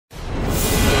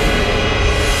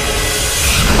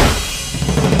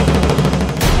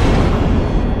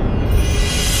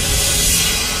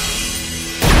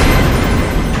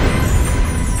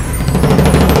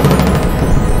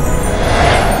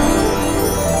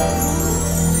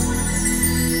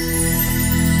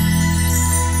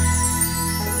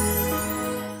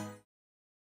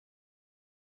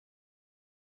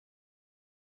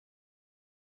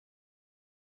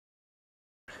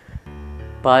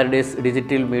Paradise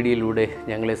digital മീഡിയയിലൂടെ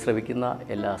ഞങ്ങളെ ശ്രവിക്കുന്ന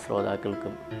എല്ലാ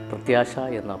ശ്രോതാക്കൾക്കും പ്രത്യാശ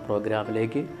എന്ന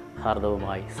പ്രോഗ്രാമിലേക്ക്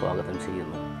ഹാർദവമായി സ്വാഗതം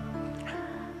ചെയ്യുന്നു.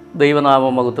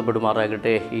 ദൈവനാമം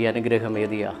മഹത്വപ്പെടുമാറാകട്ടെ. ഈ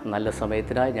അനുഗ്രഹമേറിയ നല്ല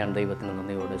സമയത്തിനായി ഞാൻ ദൈവത്തിന്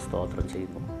നന്ദിയോടെ സ്തോത്രം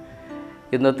ചെയ്യുന്നു.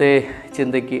 ഇന്നത്തെ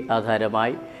ചിന്തയ്ക്ക്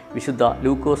ആധാരമായി വിശുദ്ധ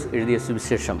ലൂക്കോസ് എഴുതിയ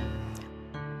സുവിശേഷം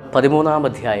 13-ാം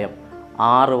അധ്യായം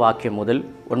 6 വാക്യം മുതൽ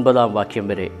 9-ാം വാക്യം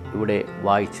വരെ ഇവിടെ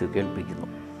വായിച്ചു കേൾപ്പിക്കുന്നു.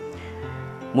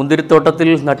 മുന്തിരിത്തോട്ടത്തിൽ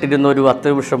നട്ടിരുന്ന ഒരു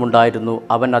അത്തിവൃക്ഷമുണ്ടായിരുന്നു.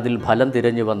 അവൻ അതിൽ ഫലം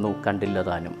തിരഞ്ഞു വന്നു, കണ്ടില്ല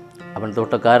താനും. അവൻ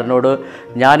തോട്ടക്കാരനോട്,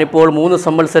 ഞാനിപ്പോൾ 3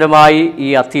 സംവത്സരമായി ഈ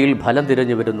അത്തിയിൽ ഫലം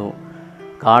തിരഞ്ഞു വരുന്നു,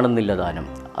 കാണുന്നില്ല താനും.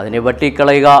 അതിനെ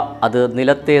വെട്ടിക്കളയുക, അത്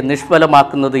നിലത്തെ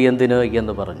നിഷ്ഫലമാക്കുന്നത് എന്തിന്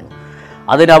എന്ന് പറഞ്ഞു.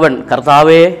 അതിനവൻ,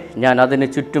 കർത്താവേ, ഞാൻ അതിന്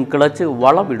ചുറ്റും കിളച്ച്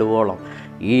വളമിടുവോളം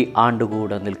ഈ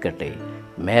ആണ്ടുകൂടെ നിൽക്കട്ടെ,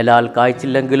 മേലാൽ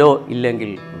കായ്ച്ചില്ലെങ്കിലോ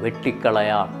ഇല്ലെങ്കിൽ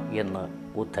വെട്ടിക്കളയാം എന്ന്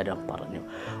ഉത്തരം പറഞ്ഞു.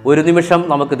 ഒരു നിമിഷം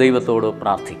നമുക്ക് ദൈവത്തോട്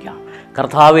പ്രാർത്ഥിക്കാം.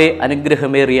 കർത്താവെ,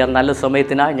 അനുഗ്രഹമേറിയ നല്ല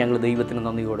സമയത്തിനായി ഞങ്ങൾ ദൈവത്തിന്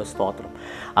നന്ദിയോടെ സ്തോത്രം.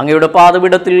 അങ്ങയുടെ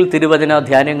പാദപീഠത്തിൽ തിരുവചന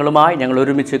ധ്യാനങ്ങളുമായി ഞങ്ങൾ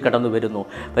ഒരുമിച്ച് കടന്നു വരുന്നു.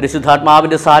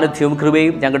 പരിശുദ്ധാത്മാവിൻ്റെ സാന്നിധ്യവും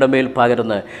കൃപയും ഞങ്ങളുടെ മേൽ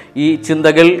പകർന്ന് ഈ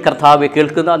ചിന്തകൾ കർത്താവെ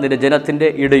കേൾക്കുന്ന നിന്റെ ജനത്തിൻ്റെ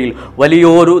ഇടയിൽ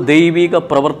വലിയൊരു ദൈവിക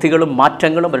പ്രവൃത്തികളും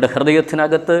മാറ്റങ്ങളും അവരുടെ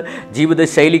ഹൃദയത്തിനകത്ത്,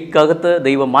 ജീവിതശൈലിക്കകത്ത്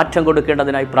ദൈവം മാറ്റം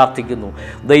കൊടുക്കേണ്ടതിനായി പ്രാർത്ഥിക്കുന്നു.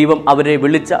 ദൈവം അവരെ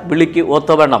വിളിക്ക്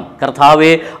ഒത്തവണ്ണം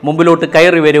കർത്താവെ മുമ്പിലോട്ട്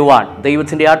കയറി വരുവാൻ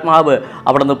ദൈവത്തിൻ്റെ ആത്മാവ്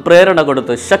അവിടുന്ന് പ്രേരണ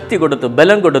കൊടുത്ത്, ശക്തി കൊടുത്ത്,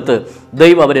 ബലം കൊടുത്ത്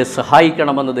ദൈവം അവരെ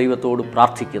സഹായിക്കണമെന്ന് ദൈവത്തോട്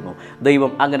പ്രാർത്ഥിക്കുന്നു.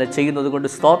 ദൈവം അങ്ങനെ ചെയ്യുന്നത് കൊണ്ട്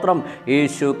സ്തോത്രം.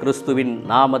 യേശു ക്രിസ്തുവിൻ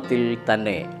നാമത്തിൽ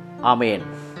തന്നെ ആമേൻ.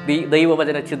 ഈ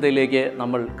ദൈവവചന ചിന്തയിലേക്ക്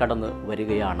നമ്മൾ കടന്നു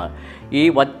വരികയാണ്. ഈ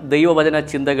ദൈവവചന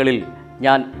ചിന്തകളിൽ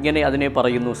ഞാൻ ഇങ്ങനെ അതിനെ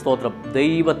പറയുന്നു, സ്തോത്രം,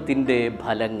 ദൈവത്തിൻ്റെ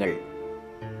ഫലങ്ങൾ.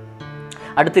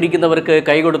 അടുത്തിരിക്കുന്നവർക്ക്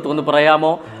കൈകൊടുത്തു എന്ന്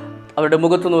പറയാമോ? അവരുടെ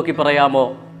മുഖത്ത് നോക്കി പറയാമോ,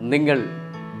 നിങ്ങൾ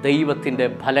ദൈവത്തിൻ്റെ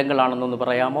ഫലങ്ങളാണെന്നൊന്ന്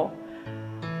പറയാമോ?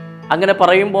 അങ്ങനെ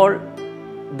പറയുമ്പോൾ,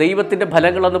 ദൈവത്തിൻ്റെ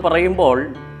ഫലങ്ങളെന്ന് പറയുമ്പോൾ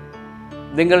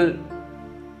നിങ്ങൾ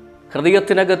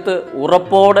ഹൃദയത്തിനകത്ത്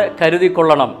ഉറപ്പോടെ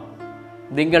കരുതിക്കൊള്ളണം,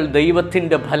 നിങ്ങൾ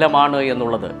ദൈവത്തിൻ്റെ ഫലമാണ്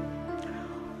എന്നുള്ളത്.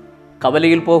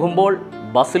 കവലയിൽ പോകുമ്പോൾ,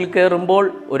 ബസ്സിൽ കയറുമ്പോൾ,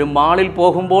 ഒരു മാളിൽ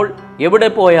പോകുമ്പോൾ, എവിടെ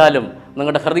പോയാലും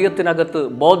നിങ്ങളുടെ ഹൃദയത്തിനകത്ത്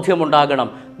ബോധ്യമുണ്ടാകണം,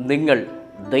 നിങ്ങൾ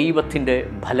ദൈവത്തിൻ്റെ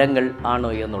ഫലങ്ങൾ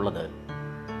ആണ് എന്നുള്ളത്.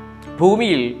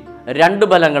 ഭൂമിയിൽ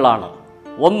 2 ഫലങ്ങളാണ്.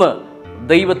 1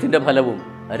 ദൈവത്തിൻ്റെ ഫലവും,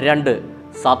 2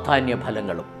 സാധാന്യ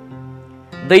ഫലങ്ങളും.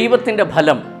 ദൈവത്തിൻ്റെ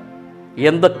ഫലം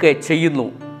എന്തൊക്കെ ചെയ്യുന്നു,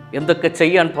 എന്തൊക്കെ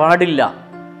ചെയ്യാൻ പാടില്ല,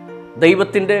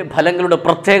 ദൈവത്തിൻ്റെ ഫലങ്ങളുടെ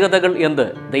പ്രത്യേകതകൾ എന്ത്?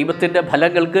 ദൈവത്തിൻ്റെ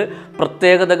ഫലങ്ങൾക്ക്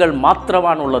പ്രത്യേകതകൾ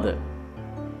മാത്രമാണുള്ളത്.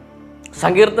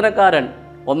 സങ്കീർത്തനക്കാരൻ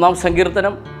 1-ാം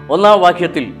സങ്കീർത്തനം 1-ാം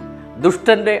വാക്യത്തിൽ,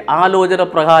 ദുഷ്ടൻ്റെ ആലോചന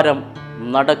പ്രകാരം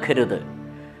നടക്കരുത്.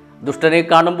 ദുഷ്ടനെ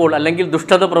കാണുമ്പോൾ, അല്ലെങ്കിൽ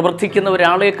ദുഷ്ടത പ്രവർത്തിക്കുന്ന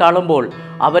ഒരാളെ കാണുമ്പോൾ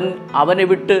അവനെ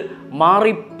വിട്ട്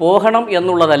മാറിപ്പോകണം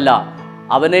എന്നുള്ളതല്ല,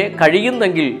 അവനെ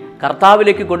കഴിയുന്നെങ്കിൽ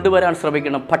കർത്താവിലേക്ക് കൊണ്ടുവരാൻ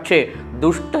ശ്രമിക്കണം. പക്ഷേ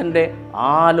ദുഷ്ടൻ്റെ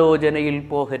ആലോചനയിൽ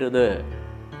പോകരുത്.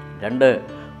 2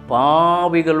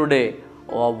 പാപികളുടെ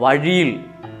വഴിയിൽ,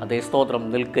 അതേ സ്തോത്രം,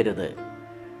 നിൽക്കരുത്.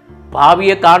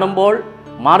 പാപിയെ കാണുമ്പോൾ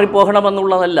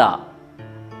മാറിപ്പോകണമെന്നുള്ളതല്ല,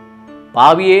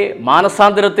 പാപിയെ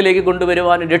മാനസാന്തരത്തിലേക്ക്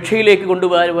കൊണ്ടുവരുവാനും രക്ഷയിലേക്ക്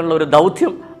കൊണ്ടുവരുവാനുള്ള ഒരു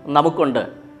ദൗത്യം നമുക്കുണ്ട്.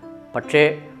 പക്ഷേ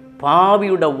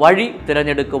പാപിയുടെ വഴി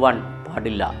തിരഞ്ഞെടുക്കുവാൻ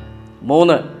പാടില്ല.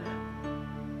 3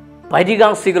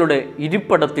 പരിഹാസികളുടെ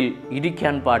ഇരിപ്പിടത്തിൽ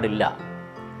ഇരിക്കാൻ പാടില്ല.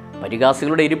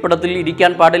 പരിഹാസികളുടെ ഇരിപ്പിടത്തിൽ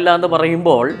ഇരിക്കാൻ പാടില്ല എന്ന്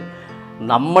പറയുമ്പോൾ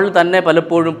നമ്മൾ തന്നെ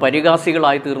പലപ്പോഴും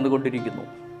പരിഹാസികളായി തീർന്നുകൊണ്ടിരിക്കുന്നു.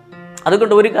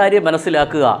 അതുകൊണ്ട് ഒരു കാര്യം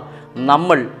മനസ്സിലാക്കുക,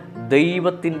 നമ്മൾ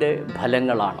ദൈവത്തിൻ്റെ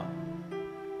ഫലങ്ങളാണ്.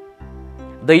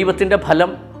 ദൈവത്തിൻ്റെ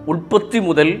ഫലം ഉൽപ്പത്തി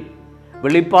മുതൽ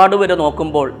വെളിപ്പാട് വരെ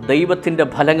നോക്കുമ്പോൾ ദൈവത്തിൻ്റെ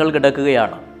ഫലങ്ങൾ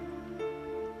കിടക്കുകയാണ്.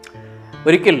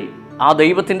 ഒരിക്കൽ ആ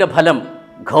ദൈവത്തിൻ്റെ ഫലം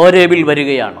ഘോരേബിൽ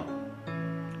വരികയാണ്.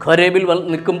 ഘോരേബിൽ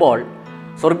നിൽക്കുമ്പോൾ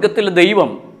സ്വർഗത്തിൽ ദൈവം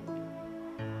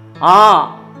ആ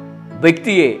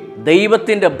വ്യക്തിയെ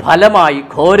ദൈവത്തിൻ്റെ ഫലമായി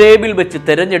ഘോരേബിൽ വെച്ച്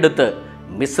തിരഞ്ഞെടുത്ത്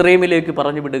മിസ്രൈമിലേക്ക്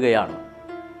പറഞ്ഞു വിടുകയാണ്.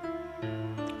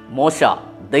 മോശ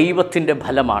ദൈവത്തിൻ്റെ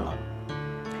ഫലമാണ്.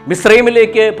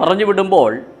 മിസ്രൈമിലേക്ക് പറഞ്ഞു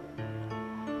വിടുമ്പോൾ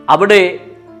അവിടെ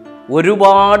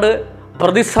ഒരുപാട്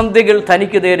പ്രതിസന്ധികൾ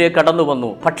തനിക്ക് നേരെ കടന്നു വന്നു.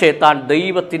 പക്ഷേ താൻ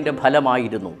ദൈവത്തിൻ്റെ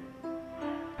ഫലമായിരുന്നു.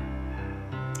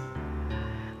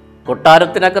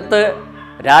 കൊട്ടാരത്തിനകത്ത്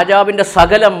രാജാവിൻ്റെ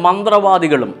സകല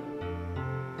മന്ത്രവാദികളും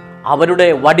അവരുടെ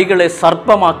വടികളെ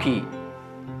സർപ്പമാക്കി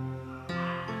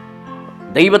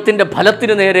ദൈവത്തിൻ്റെ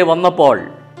ഫലത്തിന് നേരെ വന്നപ്പോൾ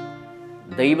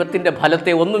ദൈവത്തിൻ്റെ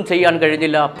ഫലത്തെ ഒന്നും ചെയ്യാൻ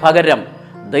കഴിഞ്ഞില്ല. പകരം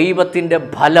ദൈവത്തിൻ്റെ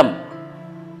ഫലം,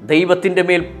 ദൈവത്തിൻ്റെ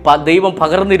മേൽ ദൈവം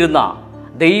പകർന്നിരുന്ന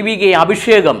ദൈവിക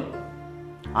അഭിഷേകം,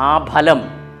 ആ ഫലം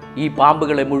ഈ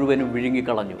പാമ്പുകളെ മുഴുവനും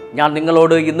വിഴുങ്ങിക്കളഞ്ഞു. ഞാൻ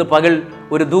നിങ്ങളോട് ഇന്ന് പകൽ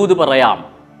ഒരു ദൂത് പറയാം.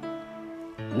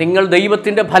 നിങ്ങൾ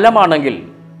ദൈവത്തിൻ്റെ ഫലമാണെങ്കിൽ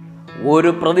ഒരു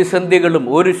പ്രതിസന്ധികളും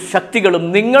ഒരു ശക്തികളും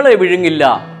നിങ്ങളെ വിഴുങ്ങില്ല.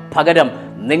 പകരം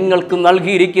നിങ്ങൾക്ക്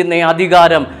നൽകിയിരിക്കുന്ന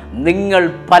അധികാരം നിങ്ങൾ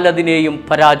പലതിനെയും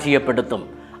പരാജയപ്പെടുത്തും.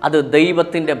 അത്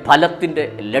ദൈവത്തിൻ്റെ ഫലത്തിൻ്റെ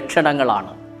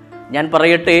ലക്ഷണങ്ങളാണ്. ഞാൻ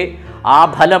പറയട്ടെ, ആ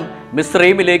ഫലം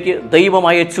മിസ്രൈമിലേക്ക് ദൈവം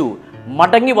അയച്ചു.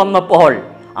 മടങ്ങി വന്നപ്പോൾ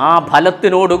ആ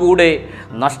ഫലത്തിനോടുകൂടെ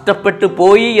നഷ്ടപ്പെട്ടു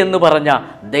പോയി എന്ന് പറഞ്ഞ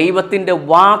ദൈവത്തിൻ്റെ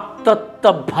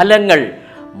വാഗ്ദത്ത ഫലങ്ങൾ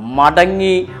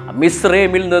മടങ്ങി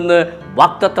മിസ്രൈമിൽ നിന്ന്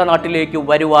വാഗ്ദത്ത നാട്ടിലേക്ക്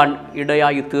വരുവാൻ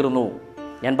ഇടയായി തീർന്നു.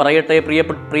 ഞാൻ പറയട്ടെ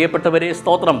പ്രിയപ്പെട്ടവരെ,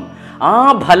 സ്തോത്രം. ആ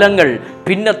ഫലങ്ങൾ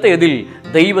പിന്നത്തേതിൽ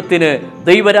ദൈവത്തിന്,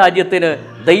 ദൈവരാജ്യത്തിന്,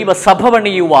 ദൈവസഭ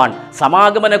പണിയുവാൻ,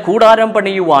 സമാഗമന കൂടാരം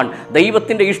പണിയുവാൻ,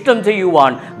 ദൈവത്തിൻ്റെ ഇഷ്ടം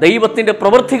ചെയ്യുവാൻ, ദൈവത്തിൻ്റെ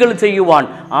പ്രവൃത്തികൾ ചെയ്യുവാൻ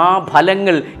ആ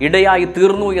ഫലങ്ങൾ ഇടയായി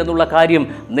തീർന്നു എന്നുള്ള കാര്യം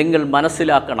നിങ്ങൾ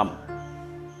മനസ്സിലാക്കണം.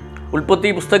 ഉൽപ്പത്തി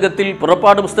പുസ്തകത്തിൽ,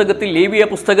 പുറപ്പാട് പുസ്തകത്തിൽ, ലേവ്യ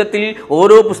പുസ്തകത്തിൽ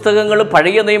ഓരോ പുസ്തകങ്ങളും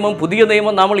പഴയ നിയമം പുതിയ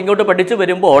നിയമം നമ്മൾ ഇങ്ങോട്ട് പഠിച്ചു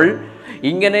വരുമ്പോൾ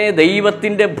ഇങ്ങനെ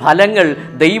ദൈവത്തിൻ്റെ ഫലങ്ങൾ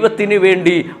ദൈവത്തിന്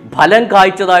വേണ്ടി ഫലം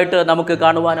കായ്ച്ചതായിട്ട് നമുക്ക്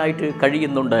കാണുവാനായിട്ട്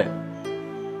കഴിയുന്നുണ്ട്.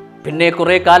 പിന്നെ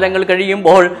കുറേ കാലങ്ങൾ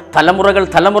കഴിയുമ്പോൾ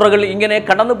തലമുറകൾ ഇങ്ങനെ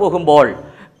കടന്നു പോകുമ്പോൾ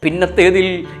പിന്നത്തേതിൽ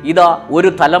ഇതാ ഒരു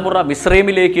തലമുറ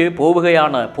മിസ്രൈമിലേക്ക്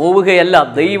പോവുകയല്ല,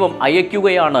 ദൈവം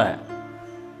അയക്കുകയാണ്.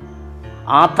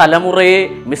 ആ തലമുറയെ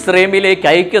മിസ്രൈമിലേക്ക്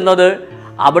അയക്കുന്നത്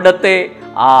അവിടുത്തെ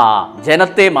ആ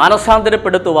ജനത്തെ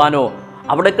മാനസാന്തരപ്പെടുത്തുവാനോ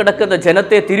അവിടെ കിടക്കുന്ന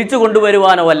ജനത്തെ തിരിച്ചു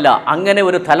കൊണ്ടുവരുവാനോ അല്ല. അങ്ങനെ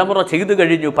ഒരു തലമുറ ചെയ്തു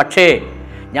കഴിഞ്ഞു. പക്ഷേ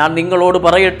ഞാൻ നിങ്ങളോട്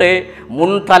പറയട്ടെ,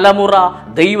 മുൻ തലമുറ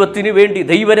ദൈവത്തിന് വേണ്ടി,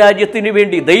 ദൈവരാജ്യത്തിന്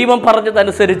വേണ്ടി ദൈവം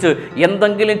പറഞ്ഞതനുസരിച്ച്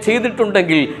എന്തെങ്കിലും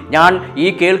ചെയ്തിട്ടുണ്ടെങ്കിൽ ഞാൻ ഈ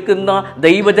കേൾക്കുന്ന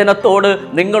ദൈവജനത്തോട്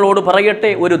നിങ്ങളോട്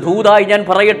പറയട്ടെ, ഒരു ദൂതായി ഞാൻ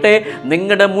പറയട്ടെ,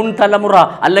 നിങ്ങളുടെ മുൻ തലമുറ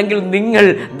അല്ലെങ്കിൽ നിങ്ങൾ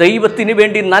ദൈവത്തിന്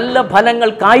വേണ്ടി നല്ല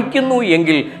ഫലങ്ങൾ കായ്ക്കുന്നു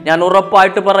എങ്കിൽ ഞാൻ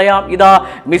ഉറപ്പായിട്ട് പറയാം, ഇതാ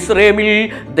മിസ്രൈമിൽ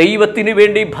ദൈവത്തിന്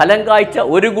വേണ്ടി ഫലം കായ്ച്ച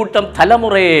ഒരു കൂട്ടം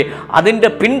തലമുറയെ,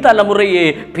 അതിൻ്റെ പിൻതലമുറയെ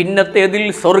പിന്നത്തേതിൽ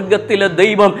സ്വർഗത്തിലെ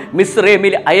ദൈവം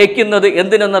മിസ്രൈമിൽ അയക്കുന്നത്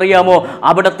എന്തിനെന്നറിയാമോ?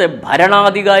 അവിടുത്തെ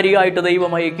ഭരണാധികാരിയായിട്ട്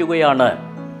ദൈവം അയക്കുകയാണ്.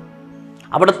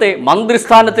 അവിടുത്തെ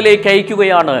മന്ത്രിസ്ഥാനത്തിലേക്ക്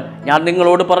അയക്കുകയാണ്. ഞാൻ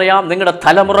നിങ്ങളോട് പറയാം, നിങ്ങളുടെ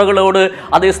തലമുറകളോട്,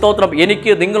 അതേ സ്തോത്രം,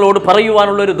 എനിക്ക് നിങ്ങളോട്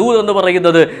പറയുവാനുള്ളൊരു ദൂതെന്ന്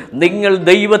പറയുന്നത്, നിങ്ങൾ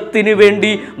ദൈവത്തിന്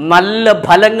വേണ്ടി നല്ല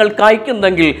ഫലങ്ങൾ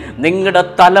കായ്ക്കുന്നെങ്കിൽ നിങ്ങളുടെ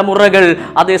തലമുറകൾ,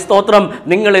 അതേ സ്തോത്രം,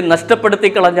 നിങ്ങളെ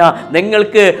നഷ്ടപ്പെടുത്തി കളഞ്ഞ,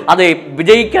 നിങ്ങൾക്ക് അതെ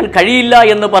വിജയിക്കാൻ കഴിയില്ല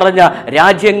എന്ന് പറഞ്ഞ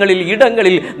രാജ്യങ്ങളിൽ,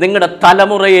 ഇടങ്ങളിൽ നിങ്ങളുടെ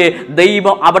തലമുറയെ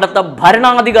ദൈവം അവിടുത്തെ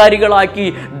ഭരണാധികാരികളാക്കി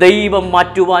ദൈവം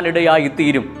മാറ്റുവാനിടയായി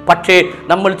തീരും. പക്ഷേ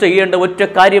നമ്മൾ ചെയ്യേണ്ട ഒറ്റ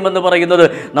കാര്യമെന്ന് പറയുന്നത്,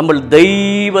 നമ്മൾ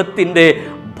ദൈവത്തിൻ്റെ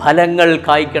ഫലങ്ങൾ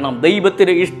കായ്ക്കണം,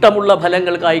 ദൈവത്തിന് ഇഷ്ടമുള്ള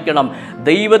ഫലങ്ങൾ കായ്ക്കണം,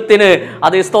 ദൈവത്തിന്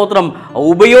അതേ സ്തോത്രം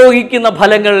ഉപയോഗിക്കുന്ന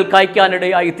ഫലങ്ങൾ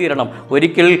കായ്ക്കാനിടയായി തീരണം.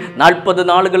 ഒരിക്കൽ 40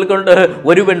 നാളുകൾ കൊണ്ട്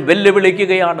ഒരുവൻ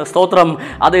വെല്ലുവിളിക്കുകയാണ്, സ്തോത്രം,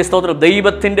 അതേ സ്തോത്രം,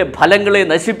 ദൈവത്തിൻ്റെ ഫലങ്ങളെ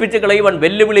നശിപ്പിച്ച് കളയുവാൻ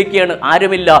വെല്ലുവിളിക്കുകയാണ്.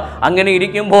 ആരുമില്ല. അങ്ങനെ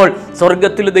ഇരിക്കുമ്പോൾ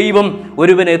സ്വർഗത്തിൽ ദൈവം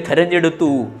ഒരുവനെ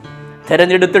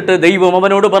തെരഞ്ഞെടുത്തിട്ട് ദൈവം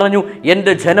അവനോട് പറഞ്ഞു,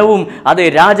 എൻ്റെ ജനവും അതേ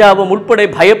രാജാവും ഉൾപ്പെടെ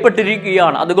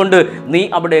ഭയപ്പെട്ടിരിക്കുകയാണ്, അതുകൊണ്ട് നീ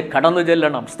അവിടെ കടന്നു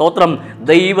ചെല്ലണം. സ്തോത്രം.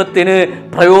 ദൈവത്തിന്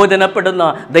പ്രയോജനപ്പെടുന്ന,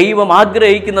 ദൈവം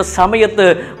ആഗ്രഹിക്കുന്ന സമയത്ത്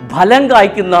ഫലം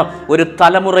കായ്ക്കുന്ന ഒരു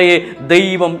തലമുറയെ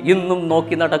ദൈവം ഇന്നും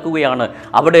നോക്കി നടക്കുകയാണ്.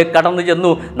 അവിടെ കടന്നു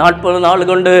ചെന്നു 40 നാൾ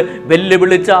കൊണ്ട്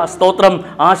വെല്ലുവിളിച്ച, സ്തോത്രം,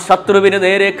 ആ ശത്രുവിന്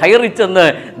നേരെ കയറിച്ചെന്ന്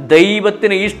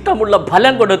ദൈവത്തിന് ഇഷ്ടമുള്ള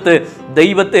ഫലം കൊടുത്ത്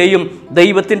ദൈവത്തെയും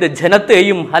ദൈവത്തിൻ്റെ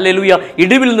ജനത്തെയും ഹല്ലേലൂയ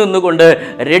ഇടിവിൽ നിന്നുകൊണ്ട്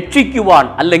രക്ഷിക്കുവാൻ,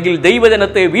 അല്ലെങ്കിൽ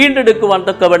ദൈവജനത്തെ വീണ്ടെടുക്കുവാൻ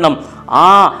തക്കവണ്ണം ആ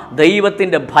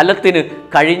ദൈവത്തിൻ്റെ ഫലത്തിന്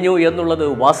കഴിഞ്ഞു എന്നുള്ളത്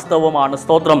വാസ്തവമാണ്.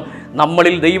 സ്തോത്രം.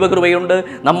 നമ്മളിൽ ദൈവകൃപയുണ്ട്,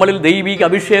 നമ്മളിൽ ദൈവിക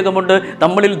അഭിഷേകമുണ്ട്,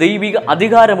 നമ്മളിൽ ദൈവിക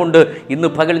അധികാരമുണ്ട്. ഇന്ന്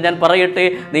പകൽ ഞാൻ പറയട്ടെ,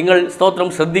 നിങ്ങൾ സ്തോത്രം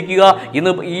ശ്രദ്ധിക്കുക.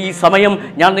 ഇന്ന് ഈ സമയം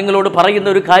ഞാൻ നിങ്ങളോട് പറയുന്ന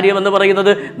ഒരു കാര്യമെന്ന്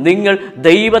പറയുന്നത്, നിങ്ങൾ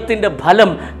ദൈവത്തിൻ്റെ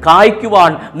ഫലം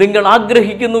കായ്ക്കുവാൻ നിങ്ങൾ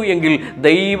ആഗ്രഹിക്കുന്നു എങ്കിൽ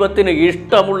ദൈവത്തിന്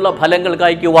ഇഷ്ടമുള്ള ഫലങ്ങൾ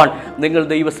കായ്ക്കുവാൻ നിങ്ങൾ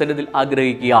ദൈവസന്നിധിയിൽ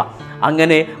ആഗ്രഹിക്കുക.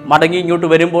 അങ്ങനെ മടങ്ങി ഇങ്ങോട്ട്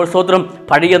വരുമ്പോൾ സ്തോത്രം,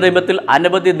 പഴയ നിയമത്തിൽ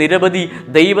നിരവധി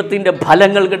ദൈവത്തിൻ്റെ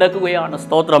ഫലങ്ങൾ കിടക്കുകയാണ്.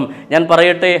 സ്തോത്രം. ഞാൻ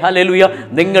പറയട്ടെ, ഹല്ലേലൂയ,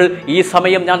 നിങ്ങൾ ഈ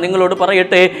സമയം ഞാൻ നിങ്ങളോട്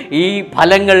പറയട്ടെ, ഈ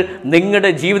ഫലങ്ങൾ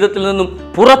നിങ്ങളുടെ ജീവിതത്തിൽ നിന്നും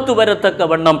പുറത്തു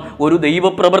വരത്തക്കവണ്ണം ഒരു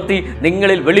ദൈവപ്രവൃത്തി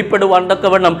നിങ്ങളിൽ വെളിപ്പെടുവാൻ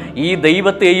തക്കവണ്ണം ഈ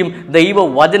ദൈവത്തെയും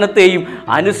ദൈവവചനത്തെയും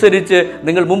അനുസരിച്ച്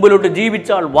നിങ്ങൾ മുമ്പിലോട്ട്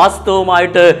ജീവിച്ചാൽ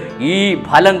വാസ്തവമായിട്ട് ഈ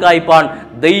ഫലം കായ്പാൻ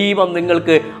ദൈവം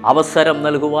നിങ്ങൾക്ക് അവസരം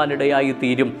നൽകുവാനിടയായി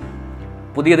തീരും.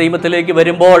 പുതിയ നിയമത്തിലേക്ക്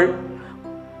വരുമ്പോൾ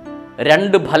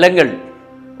 2 ഫലങ്ങൾ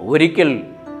ഒരിക്കൽ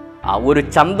ഒരു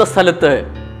ചന്തസ്ഥലത്ത്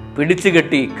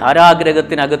പിടിച്ചുകെട്ടി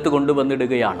കാരാഗ്രഹത്തിനകത്ത്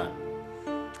കൊണ്ടുവന്നിടുകയാണ്.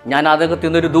 ഞാൻ അതകത്തു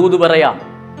നിന്നൊരു ദൂത് പറയാം.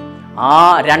 ആ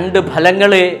 2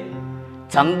 ഫലങ്ങളെ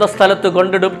ചന്തസ്ഥലത്ത്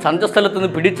നിന്ന്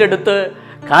പിടിച്ചെടുത്ത്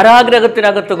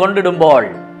കാരാഗ്രഹത്തിനകത്ത് കൊണ്ടിടുമ്പോൾ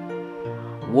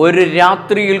ഒരു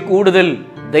രാത്രിയിൽ കൂടുതൽ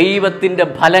ദൈവത്തിൻ്റെ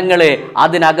ഫലങ്ങളെ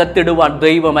അതിനകത്തിടുവാൻ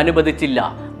ദൈവം അനുവദിച്ചില്ല.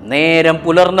 നേരം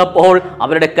പുലർന്നപ്പോൾ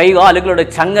അവരുടെ കൈകാലുകളുടെ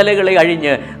ചങ്ങലകളെ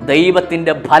അഴിഞ്ഞ്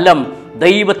ദൈവത്തിന്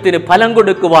ഫലം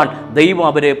കൊടുക്കുവാൻ ദൈവം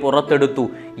അവരെ പുറത്തെടുത്തു.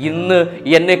 ഇന്ന്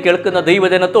എന്നെ കേൾക്കുന്ന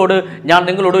ദൈവജനത്തോട് ഞാൻ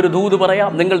നിങ്ങളോടൊരു ദൂത്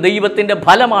പറയാം. നിങ്ങൾ ദൈവത്തിൻ്റെ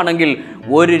ഫലമാണെങ്കിൽ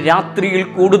ഒരു രാത്രിയിൽ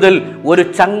കൂടുതൽ ഒരു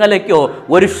ചങ്ങലയ്ക്കോ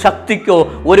ഒരു ശക്തിക്കോ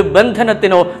ഒരു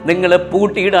ബന്ധനത്തിനോ നിങ്ങളെ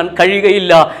പൂട്ടിയിടാൻ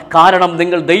കഴിയുകയില്ല. കാരണം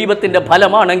നിങ്ങൾ ദൈവത്തിൻ്റെ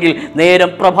ഫലമാണെങ്കിൽ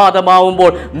നേരം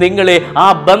പ്രഭാതമാവുമ്പോൾ നിങ്ങളെ ആ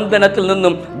ബന്ധനത്തിൽ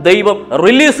നിന്നും ദൈവം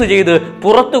റിലീസ് ചെയ്ത്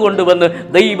പുറത്തു കൊണ്ടുവന്ന്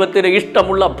ദൈവത്തിന്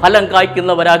ഇഷ്ടമുള്ള ഫലം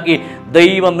കായ്ക്കുന്നവരാക്കി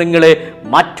ദൈവം നിങ്ങളെ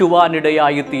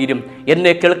മാറ്റുവാനിടയായി തീരും.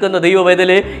 എന്നെ കേൾക്കുന്ന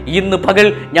ദൈവവേദലെ, ഇന്ന് പകൽ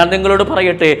ഞാൻ നിങ്ങളോട്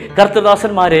പറയട്ടെ,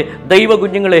 കർത്തദാസന്മാരെ,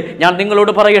 ദൈവകുഞ്ഞുങ്ങളെ, ഞാൻ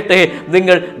നിങ്ങളോട് പറയട്ടെ,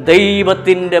 നിങ്ങൾ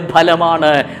ദൈവത്തിൻ്റെ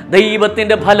ഫലമാണ്.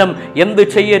 ദൈവത്തിൻ്റെ ഫലം എന്ത്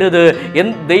ചെയ്യരുത്,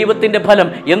 ദൈവത്തിൻ്റെ ഫലം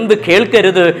എന്ത്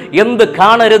കേൾക്കരുത്, എന്ത്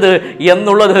കാണരുത്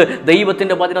എന്നുള്ളത്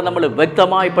ദൈവത്തിൻ്റെ വചനം നമ്മൾ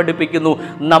വ്യക്തമായി പഠിപ്പിക്കുന്നു.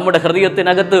 നമ്മുടെ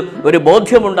ഹൃദയത്തിനകത്ത് ഒരു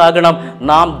ബോധ്യമുണ്ടാകണം,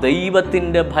 നാം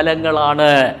ദൈവത്തിൻ്റെ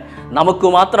ഫലങ്ങളാണ്. നമുക്ക്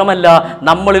മാത്രമല്ല,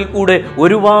 നമ്മളിൽ കൂടെ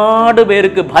ഒരുപാട്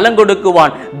പേർക്ക് ഫലം കൊടുക്കുവാൻ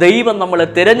ദൈവം നമ്മളെ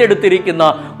തിരഞ്ഞെടുത്തിരിക്കുന്ന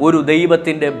ഒരു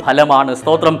ദൈവത്തിൻ്റെ ഫലമാണ്.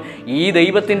 സ്തോത്രം. ഈ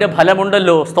ദൈവത്തിൻ്റെ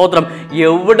ഫലമുണ്ടല്ലോ, സ്തോത്രം,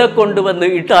 എവിടെ കൊണ്ടുവന്ന്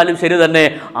ഇട്ടാലും ശരി തന്നെ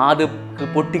അത്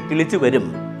പൊട്ടിക്കിളിച്ചു വരും.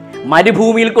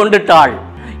 മരുഭൂമിയിൽ കൊണ്ടിട്ടാൽ,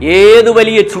 ഏത്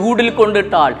വലിയ ചൂടിൽ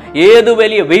കൊണ്ടിട്ടാൽ, ഏത്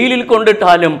വലിയ വെയിലിൽ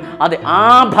കൊണ്ടിട്ടാലും ആ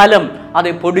ഫലം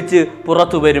പൊടിച്ച്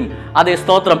പുറത്തു വരും.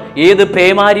 സ്തോത്രം. ഏത്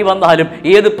പേമാരി വന്നാലും,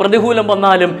 ഏത് പ്രതികൂലം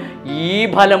വന്നാലും ഈ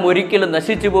ഫലം ഒരിക്കലും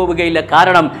നശിച്ചു പോവുകയില്ല.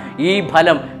 കാരണം ഈ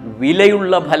ഫലം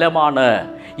വിലയുള്ള ഫലമാണ്.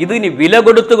 ഇതിന് വില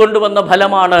കൊടുത്തു കൊണ്ടുവന്ന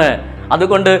ഫലമാണ്.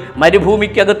 അതുകൊണ്ട്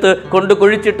മരുഭൂമിക്കകത്ത് കൊണ്ട്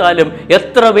കുഴിച്ചിട്ടാലും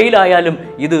എത്ര വെയിലായാലും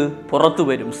ഇത് പുറത്തു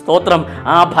വരും. സ്തോത്രം.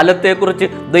 ആ ഫലത്തെക്കുറിച്ച്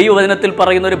ദൈവവചനത്തിൽ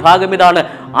പറയുന്ന ഒരു ഭാഗം ഇതാണ്: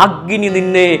 അഗ്നി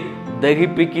നിന്നെ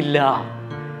ദഹിപ്പിക്കില്ല.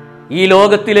 ഈ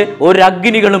ലോകത്തിലെ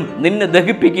ഒരഗ്നികളും നിന്നെ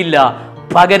ദഹിപ്പിക്കില്ല.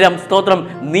 പകരം, സ്തോത്രം,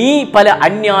 നീ പല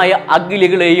അന്യായ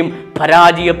അഗ്നികളെയും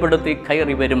പരാജയപ്പെടുത്തി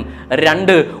കയറി വരും.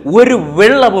 2, ഒരു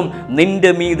വെള്ളവും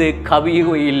നിന്റെ മീതെ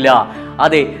കവിയുകയില്ല.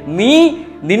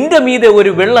 നിന്റെ മീതെ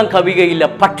ഒരു വെള്ളം കവിയുകയില്ല.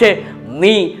 പക്ഷേ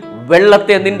നീ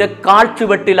വെള്ളത്തെ നിന്റെ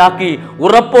കാഴ്ചവെട്ടിലാക്കി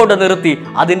ഉറപ്പോടെ നിർത്തി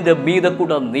അതിൻ്റെ മീതെ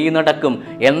കൂടെ നീ നടക്കും.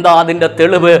 എന്താ അതിൻ്റെ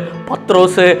തെളിവ്?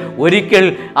 പത്രോസ് ഒരിക്കൽ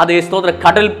സ്തോത്ര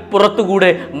കടൽ പുറത്തുകൂടെ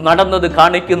നടന്നത്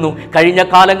കാണിക്കുന്നു. കഴിഞ്ഞ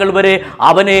കാലങ്ങൾ വരെ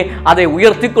അവനെ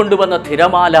ഉയർത്തിക്കൊണ്ടുവന്ന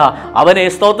തിരമാല, അവനെ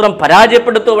സ്തോത്രം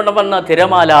പരാജയപ്പെടുത്തുവന്ന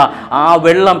തിരമാല, ആ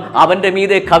വെള്ളം അവൻ്റെ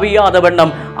മീതെ കവിയാതെ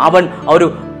വണ്ണം അവൻ ഒരു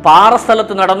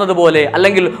പാറസ്ഥലത്ത് നടന്നതുപോലെ,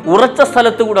 അല്ലെങ്കിൽ ഉറച്ച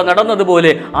സ്ഥലത്ത് കൂടെ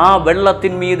നടന്നതുപോലെ ആ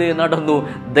വെള്ളത്തിന്മീതെ നടന്നു.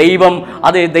 ദൈവം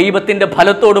ദൈവത്തിൻ്റെ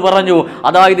ഫലത്തോട് പറഞ്ഞു,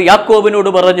 അതായത് യാക്കോബിനോട്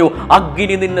പറഞ്ഞു,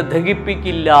 അഗ്നി നിന്നെ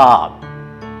ദഹിപ്പിക്കില്ല,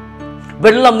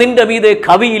 വെള്ളം നിന്റെ മീതെ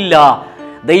കവിയില്ല.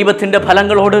 ദൈവത്തിൻ്റെ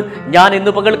ഫലങ്ങളോട് ഞാൻ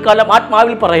ഇന്ന് പകൽക്കാലം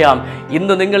ആത്മാവിൽ പറയാം,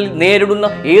 ഇന്ന് നിങ്ങൾ നേരിടുന്ന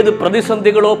ഏത്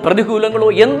പ്രതിസന്ധികളോ പ്രതികൂലങ്ങളോ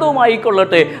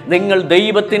എന്തുമായിക്കൊള്ളട്ടെ, നിങ്ങൾ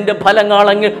ദൈവത്തിൻ്റെ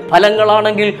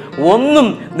ഫലങ്ങളാണെങ്കിൽ ഒന്നും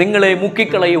നിങ്ങളെ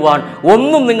മുക്കിക്കളയുവാൻ,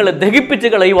 ഒന്നും നിങ്ങളെ ദഹിപ്പിച്ച്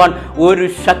കളയുവാൻ ഒരു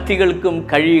ശക്തികൾക്കും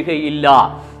കഴിയുകയില്ല.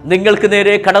 നിങ്ങൾക്ക്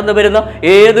നേരെ കടന്നു വരുന്ന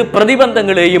ഏത്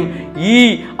പ്രതിബന്ധങ്ങളെയും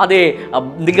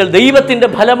നിങ്ങൾ ദൈവത്തിൻ്റെ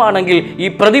ഫലമാണെങ്കിൽ ഈ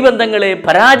പ്രതിബന്ധങ്ങളെ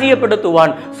പരാജയപ്പെടുത്തുവാൻ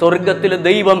സ്വർഗത്തിലെ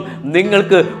ദൈവം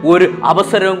നിങ്ങൾക്ക് ഒരു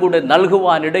അവസരവും കൂടെ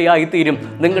നൽകുവാനിടയായിത്തീരും.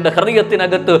 നിങ്ങളുടെ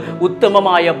ഹൃദയത്തിനകത്ത്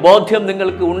ഉത്തമമായ ബോധ്യം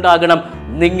നിങ്ങൾക്ക് ഉണ്ടാകണം,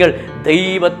 നിങ്ങൾ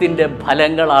ദൈവത്തിൻ്റെ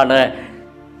ഫലങ്ങളാണ്.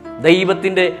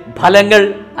 ദൈവത്തിൻ്റെ ഫലങ്ങൾ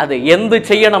എന്ത്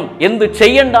ചെയ്യണം, എന്ത്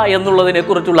ചെയ്യണ്ട എന്നുള്ളതിനെ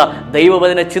കുറിച്ചുള്ള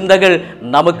ദൈവവചന ചിന്തകൾ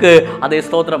നമുക്ക്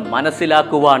സ്തോത്രം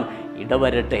മനസ്സിലാക്കുവാൻ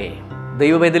ഇടവരട്ടെ.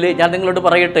 ദൈവവേദിലെ ഞാൻ നിങ്ങളോട്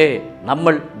പറയട്ടെ,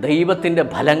 നമ്മൾ ദൈവത്തിൻ്റെ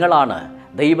ഫലങ്ങളാണ്.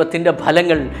 ദൈവത്തിൻ്റെ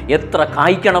ഫലങ്ങൾ എത്ര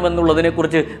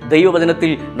കായ്ക്കണമെന്നുള്ളതിനെക്കുറിച്ച്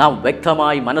ദൈവവചനത്തിൽ നാം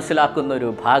വ്യക്തമായി മനസ്സിലാക്കുന്ന ഒരു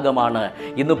ഭാഗമാണ്.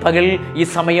 ഇന്ന് പകൽ ഈ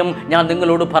സമയം ഞാൻ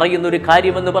നിങ്ങളോട് പറയുന്നൊരു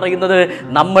കാര്യമെന്ന് പറയുന്നത്,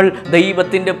 നമ്മൾ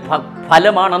ദൈവത്തിൻ്റെ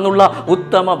ഫലമാണെന്നുള്ള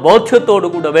ഉത്തമ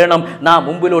ബോധ്യത്തോടുകൂടെ വേണം നാം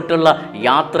മുമ്പിലോട്ടുള്ള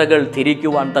യാത്രകൾ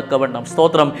തിരിക്കുവാൻ തക്കവണ്ണം.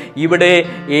 സ്തോത്രം. ഇവിടെ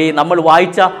നമ്മൾ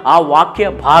വായിച്ച ആ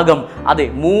വാക്യഭാഗം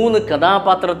 3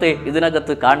 കഥാപാത്രത്തെ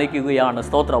ഇതിനകത്ത് കാണിക്കുകയാണ്.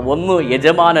 സ്തോത്രം. 1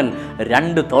 യജമാനൻ,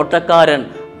 2 തോട്ടക്കാരൻ,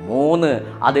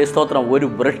 3 സ്തോത്രം ഒരു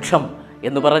വൃക്ഷം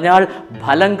എന്ന് പറഞ്ഞാൽ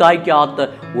ഫലം കായ്ക്കാത്ത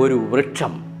ഒരു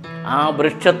വൃക്ഷം. ആ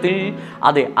വൃക്ഷത്തിൽ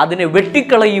അതിനെ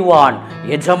വെട്ടിക്കളയുവാൻ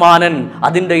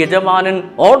അതിൻ്റെ യജമാനൻ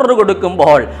ഓർഡർ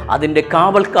കൊടുക്കുമ്പോൾ അതിൻ്റെ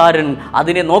കാവൽക്കാരൻ,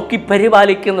 അതിനെ നോക്കി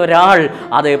പരിപാലിക്കുന്ന ഒരാൾ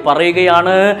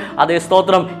പറയുകയാണ്,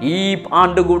 സ്തോത്രം, ഈ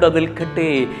ആണ്ടുകൂടെ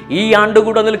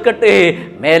നിൽക്കട്ടെ,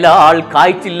 മേലാൾ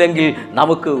കായ്ച്ചില്ലെങ്കിൽ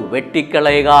നമുക്ക്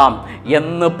വെട്ടിക്കളയാം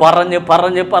എന്ന് പറഞ്ഞ്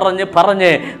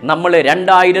നമ്മൾ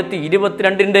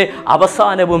 2022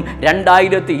 അവസാനവും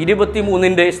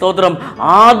 2023 സ്തോത്രം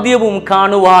ആദ്യവും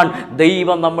കാണുവാൻ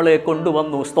ദൈവം നമ്മളെ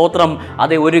കൊണ്ടുവന്നു. സ്തോത്രം.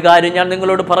 അതെ, ഒരു കാര്യം ഞാൻ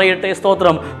നിങ്ങളോട് പറയട്ടെ.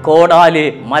 സ്തോത്രം. കോടാലി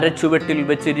മരച്ചുവെട്ടിൽ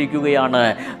വെച്ചിരിക്കുകയാണ്.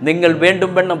 നിങ്ങൾ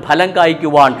വേണ്ടും വണ്ണം ഫലം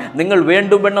കായ്ക്കുവാൻ, നിങ്ങൾ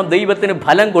വേണ്ടും വണ്ണം ദൈവത്തിന്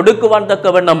ഫലം കൊടുക്കുവാൻ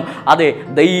തക്കവണ്ണം അതെ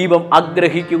ദൈവം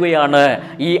ആഗ്രഹിക്കുകയാണ്.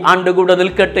 ഈ ആണ്ട് കൂടെ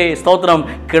നിൽക്കട്ടെ. സ്തോത്രം.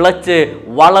 കിളച്ച്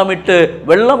വളമിട്ട്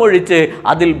വെള്ളമൊഴിച്ച്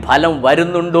അതിൽ ഫലം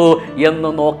വരുന്നുണ്ടോ എന്ന്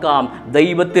നോക്കാം.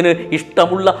 ദൈവത്തിന്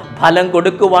ഇഷ്ടമുള്ള ഫലം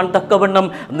കൊടുക്കുവാൻ തക്കവണ്ണം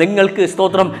നിങ്ങൾക്ക്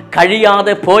സ്തോത്രം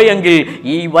കഴിയാതെ പോയെങ്കിൽ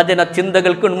ഈ വചന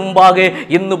ചിന്തകൾക്ക് മുമ്പാകെ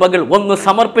ഇന്നു പകൽ ഒന്ന്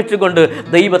സമർപ്പിച്ചുകൊണ്ട്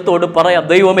ദൈവത്തോട് പറയാം,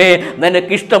 ദൈവമേ,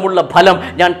 നിനക്ക് ഇഷ്ടമുള്ള ഫലം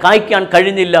ഞാൻ കായ്ക്കാൻ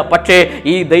കഴിഞ്ഞില്ല, പക്ഷേ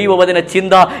ഈ ദൈവവചന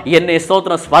ചിന്ത എന്നെ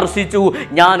സ്തോത്രം സ്പർശിച്ചു.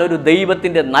 ഞാനൊരു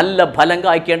ദൈവത്തിൻ്റെ നല്ല ഫലം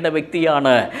കായ്ക്കേണ്ട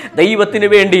വ്യക്തിയാണ്, ദൈവത്തിന്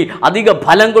വേണ്ടി അധിക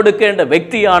ഫലം കൊടുക്കേണ്ട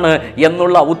വ്യക്തിയാണ്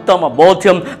എന്നുള്ള ഉത്തമ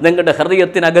ബോധ്യം നിങ്ങളുടെ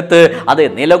ഹൃദയത്തിനകത്ത് അത്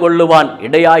നിലകൊള്ളുവാൻ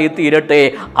ഇടയായി തീരട്ടെ.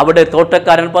 അവിടെ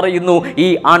തോട്ടക്കാരൻ പറയുന്നു, ഈ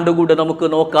ആണ്ടുകൂടെ നമുക്ക്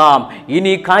നോക്കാം,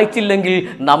 ഇനി കായ്ച്ചില്ലെങ്കിൽ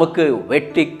നമുക്ക്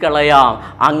വെട്ടിക്കളയാം.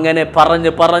 അങ്ങനെ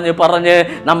പറഞ്ഞ്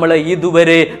നമ്മളെ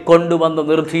ഇതുവരെ കൊണ്ടുവന്ന്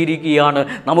നിർത്തിയിരിക്കുകയാണ്.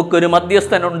 നമുക്കൊരു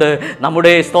മധ്യസ്ഥനുണ്ട്.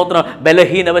 നമ്മുടെ സ്തോത്രം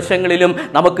ബലഹീന വശങ്ങളിലും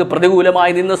നമുക്ക്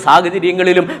പ്രതികൂലമായി നിന്ന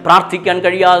സാഹചര്യങ്ങളിലും പ്രാർത്ഥിക്കാൻ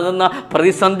കഴിയാതെ നിന്ന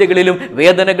പ്രതിസന്ധികളിലും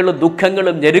വേദനകളും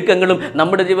ദുഃഖങ്ങളും ഞെരുക്കങ്ങളും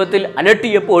നമ്മുടെ ജീവിതത്തിൽ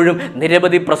അലട്ടിയപ്പോഴും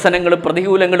നിരവധി പ്രശ്നങ്ങളും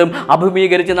പ്രതികൂലങ്ങളും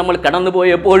അഭിമുഖീകരിച്ച് നമ്മൾ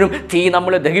കടന്നുപോയപ്പോഴും തീ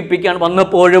നമ്മളെ ദഹിപ്പിക്കാൻ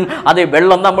വന്നപ്പോഴും അതേ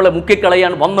വെള്ളം നമ്മളെ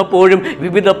മുക്കിക്കളയാൻ വന്നപ്പോഴും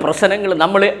വിവിധ പ്രശ്നങ്ങൾ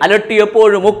നമ്മളെ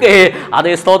അലട്ടിയപ്പോഴും ഒക്കെ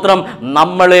അതേ സ്തോത്രം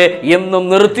നമ്മളെ എന്നും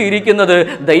നിർത്തിയിരിക്കുന്നത്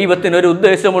ദൈവത്തിനൊരു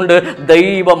ഉദ്ദേശമുണ്ട്.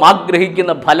 ദൈവം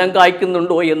ആഗ്രഹിക്കുന്ന ഫലം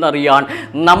കായ്ക്കുന്നുണ്ടോ എന്നറിയാൻ.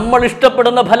 നമ്മൾ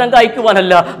ഇഷ്ടപ്പെടുന്ന ഫലം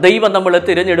കായ്ക്കുവാനല്ല ദൈവം നമ്മളെ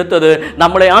തിരഞ്ഞെടുത്തത്,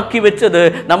 നമ്മളെ ആക്കി വെച്ചത്,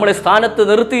 നമ്മളെ സ്ഥാനത്ത്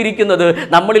നിർത്തിയിരിക്കുന്നത്,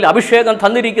 നമ്മളിൽ അഭിഷേകം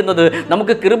തന്നിരിക്കുന്നത്,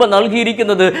 നമുക്ക് കൃപ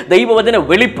നൽകിയിരിക്കുന്നത്, ദൈവവചന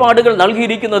വെളിപ്പാടുകൾ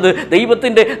നൽകിയിരിക്കുന്നത്,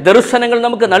 ദൈവത്തിൻ്റെ ദർശനങ്ങൾ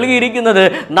നമുക്ക് നൽകിയിരിക്കുന്നത്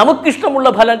നമുക്കിഷ്ടമുള്ള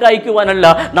ഫലം കായ്ക്കുവാനല്ല,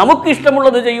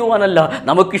 നമുക്കിഷ്ടമുള്ളത് ചെയ്യുവാനല്ല,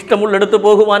 നമുക്കിഷ്ടമുള്ളിടത്ത്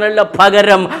പോകുവാനല്ല,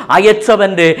 പകരം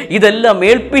അയച്ചവൻ്റെ ഇതെല്ലാം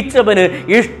ഏൽപ്പിച്ചവന്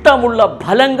ഇഷ്ടമുള്ള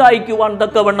ഫലം കായ്ക്കുവാൻ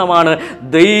തക്കവണ്ണമാണ്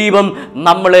ദൈവം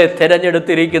നമ്മളെ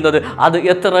തിരഞ്ഞെടുത്തിരിക്കുന്നത്. അത്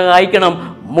എത്ര കായ്ക്കണം?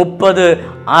 30,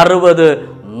 60,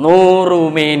 100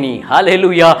 മേനി.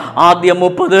 ഹല്ലേലൂയ. ആദ്യം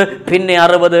 30, പിന്നെ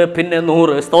 60, പിന്നെ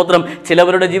 100. സ്തോത്രം.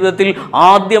 ചിലവരുടെ ജീവിതത്തിൽ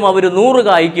ആദ്യം അവർ 100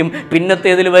 കായ്ക്കും,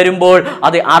 പിന്നത്തേതിൽ വരുമ്പോൾ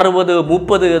അത് 60,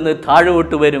 30 എന്ന്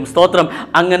താഴോട്ട് വരും. സ്തോത്രം.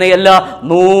 അങ്ങനെയല്ല,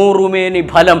 100 മേനി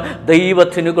ഫലം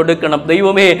ദൈവത്തിന് കൊടുക്കണം.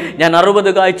 ദൈവമേ, ഞാൻ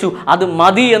 60 കായ്ച്ചു, അത്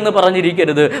മതി എന്ന്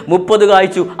പറഞ്ഞിരിക്കരുത്. 30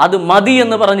 കായ്ച്ചു, അത് മതി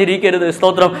എന്ന് പറഞ്ഞിരിക്കരുത്.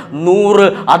 സ്തോത്രം. 100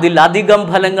 അതിലധികം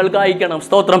ഫലങ്ങൾ കായ്ക്കണം.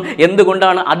 സ്തോത്രം.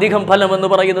 എന്തുകൊണ്ടാണ് അധികം ഫലം എന്ന്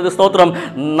പറയുന്നത്? സ്തോത്രം.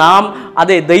 നാം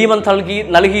അതെ ദൈവം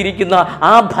നൽകിയിരിക്കുന്ന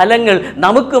ആ ഫലങ്ങൾ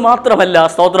നമുക്ക് മാത്രമല്ല.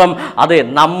 സ്തോത്രം. അതെ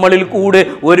നമ്മളിൽ കൂടെ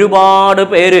ഒരുപാട്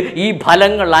പേര് ഈ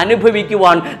ഫലങ്ങൾ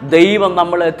അനുഭവിക്കുവാൻ ദൈവം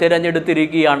നമ്മളെ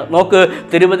തിരഞ്ഞെടുത്തിരിക്കുകയാണ്. നോക്ക്,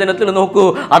 തിരുവചനത്തിൽ നോക്കൂ.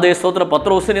 അതേ സ്തോത്രം.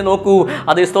 പത്രോസിനെ നോക്കൂ,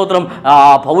 അതേ സ്തോത്രം.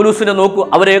 പൗലോസിനെ നോക്കൂ,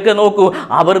 അവരെയൊക്കെ നോക്കൂ.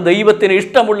 അവർ ദൈവത്തിന്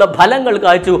ഇഷ്ടമുള്ള ഫലങ്ങൾ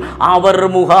കായ്ച്ചു. അവർ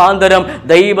മുഖാന്തരം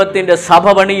ദൈവത്തിൻ്റെ സഭ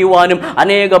പണിയുവാനും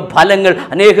അനേക ഫലങ്ങൾ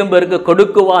അനേകം പേർക്ക്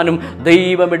കൊടുക്കുവാനും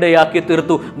ദൈവമിടയാക്കി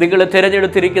തീർത്തു. നിങ്ങളെ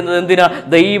തിരഞ്ഞെടുത്തിരിക്കുന്നത് എന്തിനാ?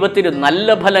 ദൈവത്തിന്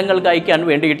നല്ല ഫലങ്ങൾ കായ്ക്കാൻ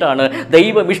വേണ്ടിയിട്ടാണ്.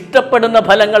 ദൈവം ഇഷ്ടപ്പെടുന്ന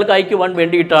ഫലങ്ങൾ കായ്ക്കുവാൻ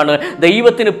വേണ്ടിയിട്ടാണ്.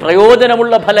 ദൈവത്തിന്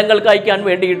പ്രയോജനമുള്ള ഫലങ്ങൾ കായ്ക്കാൻ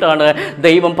വേണ്ടിയിട്ടാണ്.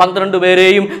 ദൈവം 12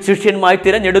 പേരെയും ശിഷ്യന്മാരെ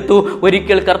തിരഞ്ഞെടുത്തു.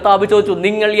 ഒരിക്കൽ കർത്താവ് ചോദിച്ചു,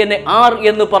 നിങ്ങൾ എന്നെ ആർ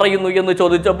എന്ന് പറയുന്നു എന്ന്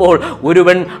ചോദിച്ചപ്പോൾ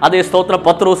ഒരുവൻ അതേ സ്തോത്രം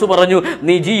പത്രോസ് പറഞ്ഞു,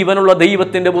 നീ ജീവനുള്ള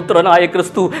ദൈവത്തിൻ്റെ പുത്രനായ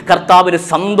ക്രിസ്തു. കർത്താവിന്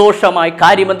സന്തോഷമായി.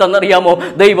 കാര്യം എന്തെന്നറിയാമോ?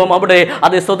 ദൈവം അവിടെ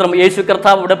അതേ സ്തോത്രം യേശു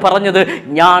കർത്താവ് അവിടെ പറഞ്ഞത്,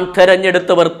 ഞാൻ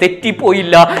തിരഞ്ഞെടുത്തവർ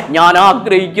തെറ്റിപ്പോയില്ല, ഞാൻ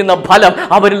ആഗ്രഹിക്കുന്ന ഫലം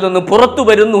അവരിൽ നിന്ന് പുറത്തു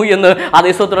വരുന്നു എന്ന്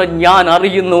അതേ സ്തോത്രം ഞാൻ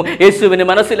അറിയുന്നു. യേശുവിന്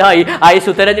മനസ്സിലായി, യേശു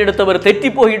തിരഞ്ഞെടുത്തവർ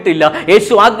തെറ്റിപ്പോയിട്ടില്ല,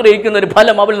 യേശു ആഗ്രഹിക്കുന്ന ഒരു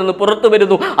ഫലം അവരിൽ നിന്ന് പുറത്തു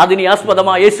വരുന്നു. അതിനെ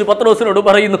ആസ്പദമായി യേശു പത്രോസിനോട്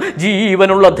പറയുന്നു,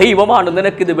 ജീവനുള്ള ദൈവമാണ്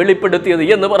നിനക്കിത് വെളിപ്പെടുത്തിയത്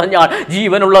എന്ന് പറഞ്ഞാൽ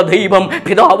ജീവനുള്ള ദൈവം,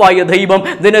 പിതാവായ ദൈവം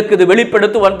നിനക്കിത്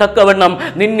വെളിപ്പെടുത്തുവാൻ തക്കവണ്ണം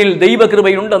നിന്നിൽ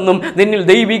ദൈവകൃപയുണ്ടെന്നും നിന്നിൽ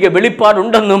ദൈവിക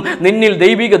വെളിപ്പാടുണ്ടെന്നും നിന്നിൽ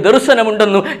ദൈവിക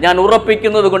ദർശനമുണ്ടെന്നും ഞാൻ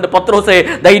ഉറപ്പിക്കുന്നത് കൊണ്ട് പത്രോസേ,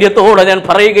 ധൈര്യത്തോടെ ഞാൻ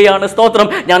പറയുകയാണ്. സ്തോത്രം.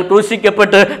 ഞാൻ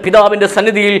ക്രൂശിക്കപ്പെട്ട് പിതാവിൻ്റെ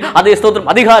സന്നിധിയിൽ അതേ സ്തോത്രം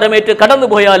അധികാരമേറ്റ്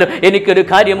കടന്നുപോയാലും എനിക്കൊരു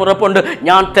കാര്യം ഉറപ്പുണ്ട്,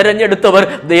 ഞാൻ തിരഞ്ഞെടുത്തവർ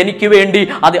എനിക്ക് വേണ്ടി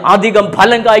അത് അധികം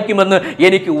ഫലം കായ്ക്കുമെന്ന്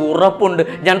എനിക്ക് ഉറപ്പുണ്ട്.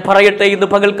 ഞാൻ പറയട്ടെ, ഇന്ന്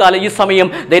പകൽക്കാലം ഈ സമയം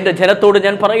എൻ്റെ ജനത്തോട്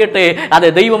ഞാൻ പറയട്ടെ, അതെ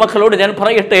ദൈവമക്കളോട് ഞാൻ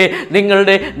പറയട്ടെ,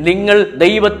 നിങ്ങൾ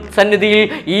ദൈവ സന്നിധിയിൽ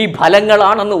ഈ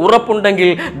ഫലങ്ങളാണെന്ന് ഉറപ്പുണ്ടെങ്കിൽ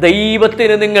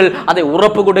ദൈവത്തിന് നിങ്ങൾ അതെ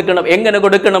ഉറപ്പ് കൊടുക്കണം. എങ്ങനെ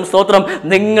കൊടുക്കണം? സ്തോത്രം.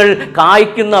 നിങ്ങൾ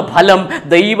കായ്ക്കുന്ന ഫലം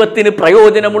ദൈവത്തിന്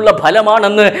പ്രയോജനമുള്ള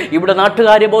ഫലമാണെന്ന് ഇവിടെ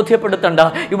നാട്ടുകാരെ ബോധ്യപ്പെടുത്തണ്ട,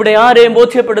 ഇവിടെ ആരെയും ആരെയും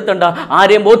ബോധ്യപ്പെടുത്തണ്ട,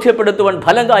 ആരെയും ബോധ്യപ്പെടുത്തുവാൻ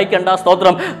ഫലം കായ്ക്കണ്ട.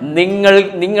 സ്തോത്രം.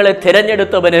 നിങ്ങളെ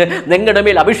തിരഞ്ഞെടുത്തവന്, നിങ്ങളുടെ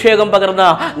മേൽ അഭിഷേകം പകർന്ന,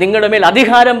 നിങ്ങളുടെ മേൽ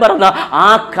അധികാരം പറഞ്ഞ ആ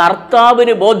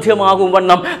കർത്താവിന് ബോധ്യമാകും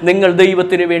വണ്ണം നിങ്ങൾ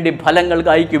ദൈവത്തിന് വേണ്ടി ഫലങ്ങൾ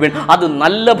കായ്ക്കുവിൻ. അത്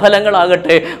നല്ല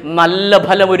ഫലങ്ങളാകട്ടെ. നല്ല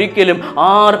ഫലം ഒരിക്കലും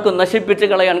ആർക്കും നശിപ്പിച്ച്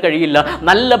കളയാൻ കഴിയില്ല.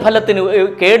 നല്ല ഫലത്തിന്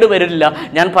കേടുവരില്ല.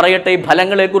 ഞാൻ പറയട്ടെ, ഈ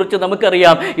ഫലങ്ങളെക്കുറിച്ച്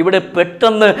നമുക്കറിയാം. ഇവിടെ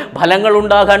പെട്ടെന്ന് ഫലങ്ങൾ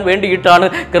ഉണ്ടാകാൻ വേണ്ടിയിട്ടാണ്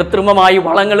കൃത്രിമമായി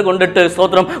വളങ്ങൾ കൊണ്ടിട്ട്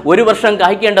സ്തോത്രം 1 വർഷം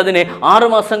കായ്ക്കേണ്ടതിനെ 6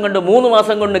 മാസം കൊണ്ട് 3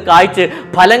 മാസം കൊണ്ട് കായ്ച്ച്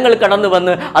ഫലങ്ങൾ കടന്നു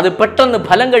വന്ന് അത് പെട്ടെന്ന്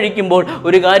ഫലം കഴിക്കുമ്പോൾ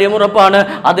ഒരു കാര്യം ഉറപ്പാണ്,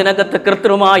 അതിനകത്ത്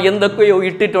കൃത്രിമമായി എന്തൊക്കെയോ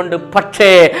ഇട്ടിട്ടുണ്ട്. പക്ഷേ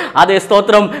അതേ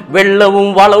സ്തോത്രം, വെള്ളവും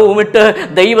വളവും ഇട്ട്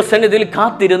ദൈവസന്നിധിയിൽ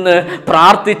കാത്തിരുന്ന്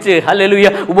പ്രാർത്ഥിച്ച് ഹല്ലേലൂയ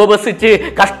ഉപവസിച്ച്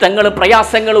കഷ്ടങ്ങളും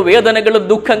പ്രയാസങ്ങളും വേദനകളും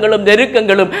ദുഃഖങ്ങളും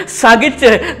ഞെരുക്കങ്ങളും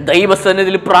സഹിച്ച്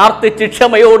ദൈവസന്നിധിയിൽ പ്രാർത്ഥിച്ച്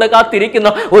ക്ഷമയോടെ കാത്തിരിക്കുന്ന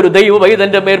ഒരു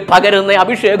ദൈവവൈതന്റെ മേൽ പകരുന്ന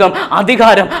അഭിഷേകം,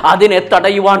 അധികാരം, അതിനെ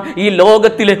തടയുവാൻ ഈ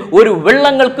ലോകത്തിൽ ഒരു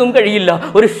വെള്ളങ്ങൾക്കും കഴിയില്ല,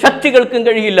 ഒരു ശക്തികൾക്കും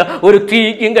കഴിയില്ല, ഒരു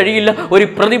തീയ്ക്കും കഴിയില്ല, ഒരു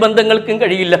പ്രതിബന്ധങ്ങൾക്കും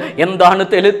കഴിയില്ല. എന്താണ്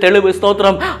തെളിവ്?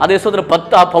 സ്തോത്രം. അതേ സ്തോത്രം,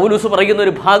 പൗലോസ് പറയുന്ന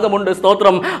ഒരു ഭാഗമുണ്ട്.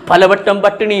 സ്തോത്രം. പലവട്ടം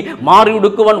പട്ടിണി, മാറി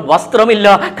ഉടുക്കുവാൻ വസ്ത്രമില്ല,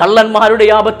 കള്ളന്മാരുടെ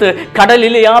ആപത്ത്,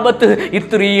 കടലിലെ ആപത്ത്,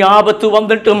 ഇത്രയും ആപത്ത്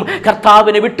വന്നിട്ടും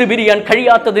കർത്താവിനെ വിട്ടുപിരിയാൻ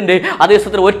കഴിയാത്തതിന്റെ അതേ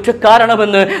സ്തോത്രം ഒറ്റ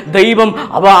കാരണമെന്ന് ദൈവം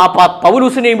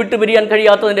പൗലോസിനെയും വിട്ടുപിരിയാൻ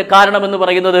കഴിയാത്തതിന്റെ കാരണമെന്ന്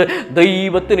പറയുന്നത്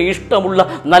ദൈവത്തിന് ഇഷ്ടമുള്ള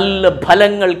നല്ല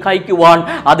ഫലങ്ങൾ കായ്ക്കുവാൻ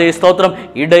അതേ സ്തോത്രം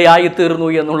ഇടയായി തീർന്നു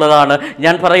എന്നുള്ളതാണ്.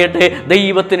 ഞാൻ പറയട്ടെ,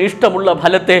 ദൈവത്തിന് ഇഷ്ടമുള്ള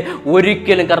ഫലത്തെ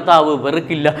ഒരിക്കലും കർത്താവ്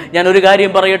വെറുക്കില്ല. ഞാൻ ഒരു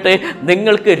കാര്യം പറയട്ടെ,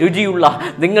 നിങ്ങൾക്ക് രുചിയുള്ള,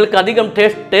 നിങ്ങൾക്ക് അധികം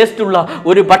ടേസ്റ്റുള്ള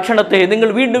ഒരു ഭക്ഷണത്തെ നിങ്ങൾ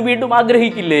വീണ്ടും വീണ്ടും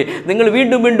ആഗ്രഹിക്കില്ലേ? നിങ്ങൾ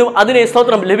വീണ്ടും വീണ്ടും അതിനെ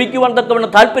സ്തോത്രം ലഭിക്കുവാൻ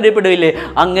തക്കവണ്ണം താല്പര്യപ്പെടുകയില്ലേ?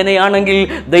 അങ്ങനെയാണെങ്കിൽ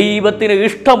ദൈവത്തിന്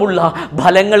ഇഷ്ടമുള്ള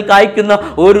ഫലങ്ങൾ കായ്ക്കുന്ന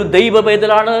ഒരു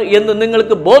ദൈവവേദനാണ് എന്ന്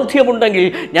നിങ്ങൾക്ക് ബോധ്യമുണ്ടെങ്കിൽ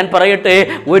ഞാൻ പറയട്ടെ,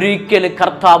 ഒരിക്കലും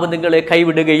കർത്താവ് നിങ്ങളെ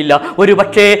കൈവിടുകയില്ല. ഒരു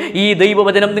പക്ഷേ ഈ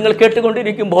ദൈവവചനം നിങ്ങൾ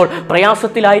കേട്ടുകൊണ്ടിരിക്കുമ്പോൾ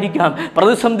പ്രയാസത്തിലായിരിക്കാം,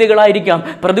 പ്രതിസന്ധികളായിരിക്കാം,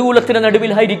 പ്രതികൂലത്തിന്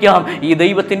നടുവിലായിരിക്കാം. ഈ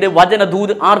ദൈവത്തിൻ്റെ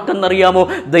വചനദൂത് ആർക്കെന്നറിയാമോ?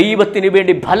 ദൈവത്തിന്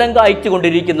വേണ്ടി ഫലം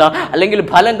കായ്ച്ചുകൊണ്ടിരിക്കുന്ന, അല്ലെങ്കിൽ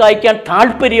ഫലം കായ്ക്കാൻ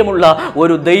താല്പര്യമുള്ള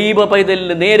ഒരു ദൈവ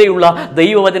പൈതലിന് നേരെയുള്ള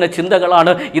ദൈവവചന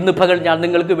ചിന്തകളാണ് ഇന്ന് പകൽ ഞാൻ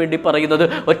നിങ്ങൾക്ക് വേണ്ടി പറയുന്നത്.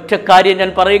 ഒറ്റ കാര്യം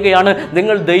ഞാൻ പറയുകയാണ്,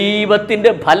 നിങ്ങൾ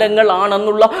ദൈവത്തിൻ്റെ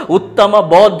ഫലങ്ങളാണെന്നുള്ള ഉത്തമ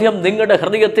ബോധ്യം നിങ്ങളുടെ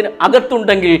ഹൃദയത്തിന്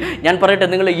അകത്തുണ്ടെങ്കിൽ ഞാൻ പറയട്ടെ,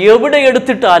 നിങ്ങൾ എവിടെ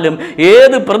എടുത്തിട്ടാലും,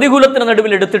 ഏത് പ്രതികൂലത്തിന്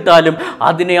നടുവിൽ എടുത്തിട്ടാലും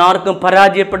അതിനെ ആർക്കും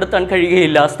പരാജയപ്പെടുത്താൻ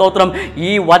കഴിയുകയില്ല. സ്തോത്രം.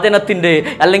 ഈ വചനത്തിൻ്റെ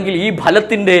അല്ലെങ്കിൽ ഈ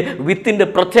ഫലത്തിൻ്റെ വിത്തിൻ്റെ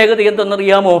പ്രത്യേകത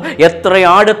എന്തെന്നറിയാമോ? എത്ര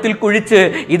ആഴത്തിൽ കുഴിച്ച്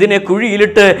ഇതിനെ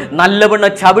കുഴിയിലിട്ട്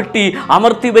നല്ലവണ്ണം ചവിട്ടി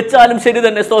അമർത്തി വെച്ചാലും ശരി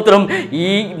തന്നെ സ്തോത്രം, ഈ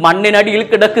മണ്ണിനടിയിൽ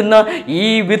കിടക്കുന്ന ഈ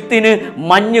വിത്തിന്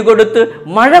മഞ്ഞ് കൊടുത്ത്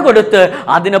മഴ കൊടുത്ത്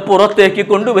അതിനെ പുറത്തേക്ക്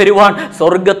കൊണ്ടുവരുവാൻ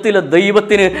സ്വർഗത്തിലെ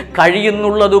ദൈവത്തിന്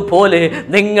കഴിയുന്നുള്ളതുപോലെ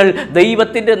നിങ്ങൾ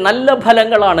ദൈവത്തിൻ്റെ നല്ല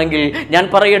ഫലങ്ങളാണെങ്കിൽ ഞാൻ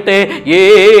പറയട്ടെ,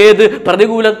 ഏത്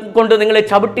പ്രതികൂലം കൊണ്ട് നിങ്ങളെ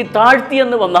ചവിട്ടി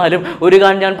താഴ്ത്തിയെന്ന് വന്നാലും ഒരു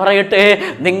കാര്യം ഞാൻ പറയട്ടെ,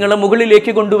 നിങ്ങളെ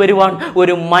മുകളിലേക്ക് കൊണ്ടുവരുവാൻ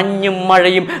ഒരു മഞ്ഞും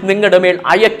മഴയും നിങ്ങളുടെ മേൽ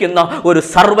അയക്കുന്ന ഒരു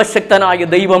സർവശക്തനായ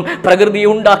ദൈവം, പ്രകൃതിയെ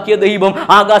ഉണ്ടാക്കിയ ദൈവം,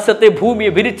 ആകാശത്തെ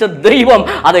ഭൂമിയെ വിരിച്ച ദൈവം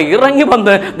അത് ഇറങ്ങി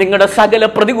വന്ന് നിങ്ങളുടെ സകല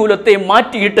പ്രതികൂലത്തെ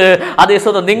മാറ്റിയിട്ട് അതേ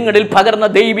സ്വതം നിങ്ങളിൽ പകർന്ന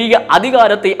ദൈവിക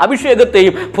അധികാരത്തെയും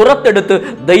അഭിഷേകത്തെയും പുറത്തെടുത്ത്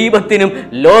ദൈവത്തിനും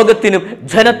ലോകത്തിനും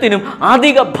ജനത്തിനും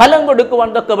അധിക ഫലം കൊടുക്കുവാൻ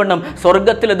തക്കവണ്ണം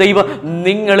സ്വർഗത്തിലെ ദൈവം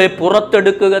നിങ്ങളെ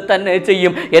പുറത്തെടുക്കുക തന്നെ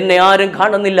ചെയ്യും. എന്നെ ആരും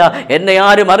കാണുന്നില്ല, എന്നെ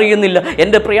ആരും അറിയുന്നില്ല,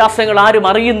 എൻ്റെ പ്രയാസങ്ങൾ ആരും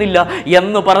അറിയുന്നില്ല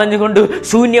എന്ന് പറഞ്ഞുകൊണ്ട്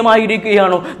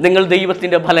ശൂന്യമായിരിക്കുകയാണോ? നിങ്ങൾ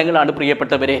ദൈവത്തിൻ്റെ ഫലങ്ങളാണ്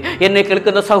പ്രിയപ്പെട്ടവരെ. എന്നെ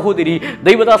കേൾക്കുന്ന സഹോദരി,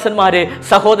 ദൈവദാസന്മാരെ,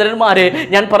 സഹോദരന്മാരെ,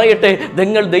 ഞാൻ പറയട്ടെ,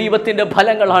 നിങ്ങൾ ദൈവത്തിൻ്റെ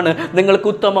ഫലങ്ങളാണ്. നിങ്ങൾക്ക്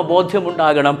ഉത്തമ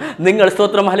ബോധ്യമുണ്ടാകണം. നിങ്ങൾ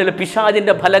സ്തോത്രം ഹല്ലേലൂയ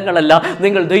പിശാചിൻ്റെ ഫലങ്ങളല്ല,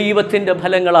 നിങ്ങൾ ദൈവത്തിൻ്റെ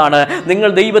ഫലങ്ങളാണ്. നിങ്ങൾ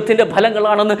ദൈവത്തിൻ്റെ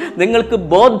ഫലങ്ങളാണെന്ന് നിങ്ങൾക്ക്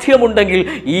ബോധ്യമുണ്ടെങ്കിൽ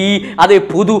ഈ അതേ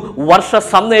പുതു വർഷ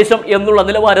സന്ദേശം എന്നുള്ള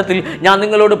നിലവാരത്തിൽ ഞാൻ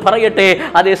നിങ്ങളോട് പറയട്ടെ,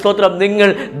 അതേ സ്തോത്രം, നിങ്ങൾ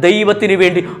ദൈവത്തിന്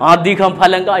വേണ്ടി അധികം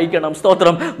ഫലം കായ്ക്കണം.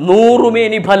 സ്തോത്രം. 100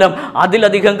 മേനി ഫലം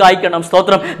അതിലധികം കായ്ക്കണം.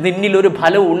 സ്തോത്രം. നിന്നിലൊരു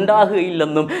ഫലം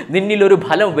ഉണ്ടാകുകയില്ലെന്നും നിന്നിലൊരു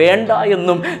ഫലം വേണ്ട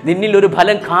എന്നും നിന്നിലൊരു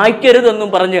ഫലം കായ്ക്കരുതെന്നും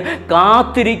പറഞ്ഞ്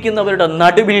കാത്തിരിക്കുന്നവരുടെ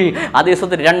നടുവിൽ അതേ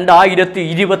സ്തോത്രം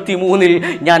 2023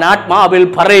 ഞാൻ ആത്മാവിൽ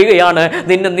പറയുകയാണ്,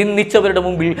 നിന്നെ നിന്ദിച്ചവരുടെ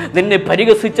മുമ്പിൽ, നിന്നെ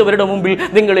പരിഹസിച്ചവരുടെ മുമ്പിൽ,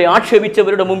 നിങ്ങളെ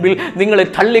ആക്ഷേപിച്ചവരുടെ മുമ്പിൽ, നിങ്ങളെ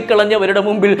തള്ളിക്കളഞ്ഞവരുടെ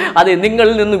മുമ്പിൽ അതെ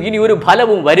നിങ്ങളിൽ നിന്നും ഇനി ഒരു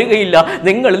ഫലവും വരികയില്ല,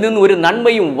 നിങ്ങളിൽ നിന്നും ഒരു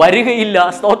നന്മയും വരികയില്ല.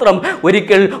 സ്തോത്രം.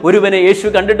 ഒരിക്കൽ ഒരുവനെ യേശു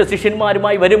കണ്ടിട്ട്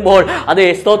ശിഷ്യന്മാരുമായി വരുമ്പോൾ അതേ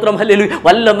സ്തോത്രം ഹല്ലേലൂയ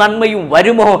വല്ല നന്മയും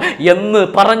വരുമോ എന്ന്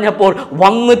പറഞ്ഞപ്പോൾ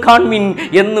വന്ന് കാൺമിൻ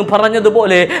എന്ന്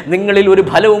പറഞ്ഞതുപോലെ നിങ്ങളിൽ ഒരു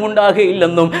ഫലവും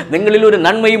ഉണ്ടാകുകയില്ലെന്നും നിങ്ങളിൽ ഒരു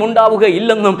നന്മയും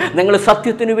ഉണ്ടാവുകയില്ലെന്നും നിങ്ങൾ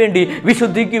സത്യത്തിനു വേണ്ടി,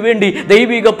 വിശുദ്ധിക്ക് വേണ്ടി,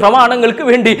 ദൈവിക പ്രമാണങ്ങൾക്ക്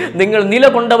വേണ്ടി നിങ്ങൾ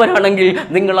നിലകൊണ്ടവരാണെങ്കിൽ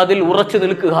നിങ്ങൾ അതിൽ ഉറച്ചു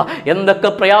നിൽക്കുക. എന്തൊക്കെ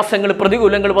പ്രയാസങ്ങൾ,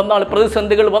 പ്രതികൂലങ്ങൾ വന്നാലും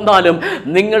പ്രതിസന്ധികൾ വന്നാലും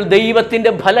നിങ്ങൾ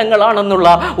ദൈവത്തിൻ്റെ ഫലങ്ങളാണെന്നുള്ള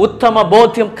ഉത്തമ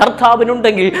ബോധ്യം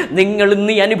കർത്താവിനുണ്ടെങ്കിൽ നിങ്ങൾ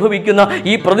ഇന്ന് അനുഭവിക്കുന്ന അനുഭവിക്കുന്ന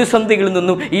ഈ പ്രതിസന്ധികളിൽ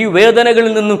നിന്നും, ഈ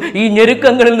വേദനകളിൽ നിന്നും, ഈ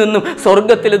ഞെരുക്കങ്ങളിൽ നിന്നും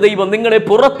സ്വർഗത്തിലെ ദൈവം നിങ്ങളെ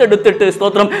പുറത്തെടുത്തിട്ട്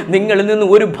സ്തോത്രം, നിങ്ങളിൽ നിന്ന്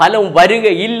ഒരു ഫലം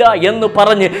വരികയില്ല എന്ന്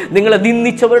പറഞ്ഞ് നിങ്ങളെ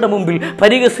നിന്ദിച്ചവരുടെ മുമ്പിൽ,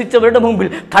 പരിഹസിച്ചവരുടെ മുമ്പിൽ,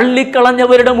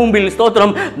 തള്ളിക്കളഞ്ഞവരുടെ മുമ്പിൽ സ്തോത്രം,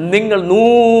 നിങ്ങൾ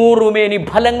 100 മേനി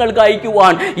ഫലങ്ങൾ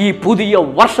കായ്ക്കുവാൻ ഈ പുതിയ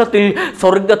വർഷത്തിൽ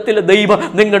സ്വർഗത്തിലെ ദൈവം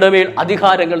നിങ്ങളുടെ മേൽ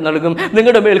അധികാരങ്ങൾ നൽകും,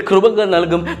 നിങ്ങളുടെ മേൽ കൃപകൾ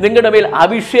നൽകും, നിങ്ങളുടെ മേൽ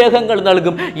അഭിഷേകങ്ങൾ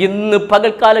നൽകും. ഇന്ന്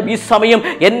പകൽക്കാലം ഈ സമയം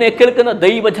എന്നെ കേൾക്കുന്ന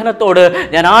ദൈവജനത്തോട്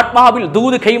ഞാൻ ആത്മാവിൽ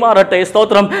ദൂത് കൈമാറട്ടെ.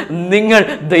 സ്തോത്രം, നിങ്ങൾ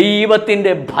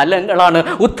ദൈവത്തിൻ്റെ ഫലങ്ങളാണ്.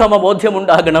 ഉത്തമ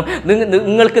ബോധ്യമുണ്ടാകണം.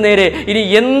 നിങ്ങൾക്ക് നേരെ ഇനി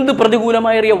എന്ത്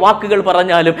പ്രതികൂലമായ വാക്കുകൾ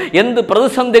പറഞ്ഞാലും, എന്ത്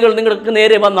പ്രതിസന്ധികൾ നിങ്ങൾക്ക്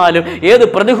നേരെ വന്നാലും, ഏത്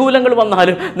പ്രതികൂലങ്ങൾ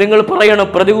വന്നാലും നിങ്ങൾ പറയണം,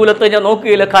 പ്രതികൂലത്തെ ഞാൻ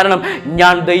നോക്കുകയില്ല, കാരണം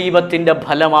ഞാൻ ദൈവത്തിൻ്റെ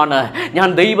ഫലമാണ്, ഞാൻ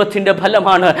ദൈവത്തിൻ്റെ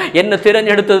ഫലമാണ്. എന്നെ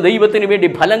തിരഞ്ഞെടുത്തത് ദൈവത്തിന് വേണ്ടി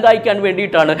ഫലം കായ്ക്കാൻ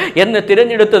വേണ്ടിയിട്ടാണ്. എന്നെ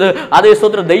തിരഞ്ഞെടുത്തത് അതേ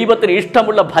സ്തോത്രം ദൈവത്തിന്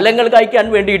ഇഷ്ടമുള്ള ഫലങ്ങൾ കായ്ക്കാൻ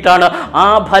വേണ്ടിയിട്ടാണ്. ആ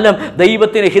ഫലം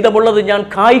ദൈവത്തിന് ഹിതമുള്ളത് ഞാൻ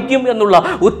കായ്ക്കും എന്നുള്ള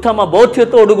ഉത്തമ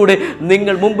ബോധ്യത്തോടുകൂടി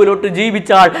നിങ്ങൾ മുമ്പിലോട്ട്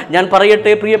ജീവിച്ചാൽ, ഞാൻ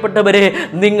പറയട്ടെ പ്രിയപ്പെട്ടവരെ,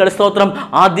 നിങ്ങൾ സ്തോത്രം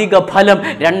അധിക ഫലം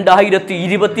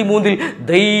 2023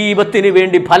 ദൈവത്തിന്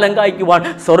വേണ്ടി ഫലം കായ്ക്കുവാൻ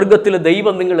സ്വർഗത്തിലെ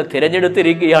ദൈവം നിങ്ങളെ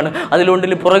തിരഞ്ഞെടുത്തിരിക്കുകയാണ്.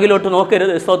 അതിലൊന്നിൽ പുറകിലോട്ട്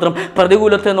നോക്കരുത്. സ്തോത്രം,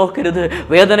 പ്രതികൂലത്തെ നോക്കരുത്,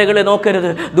 വേദനകളെ നോക്കരുത്,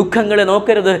 ദുഃഖങ്ങളെ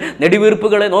നോക്കരുത്,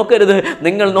 നെടുവീർപ്പുകളെ നോക്കരുത്.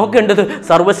 നിങ്ങൾ നോക്കേണ്ടത്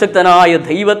സർവശക്തനായ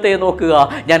ദൈവത്തെ നോക്കുക.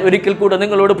 ഞാൻ ഒരിക്കൽ കൂടെ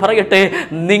നിങ്ങളോട് പറയട്ടെ,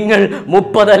 നിങ്ങൾ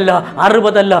 30 അല്ല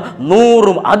 60 അല്ല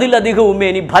 100 അതിലധികവും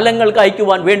ഇനി ഫലങ്ങൾ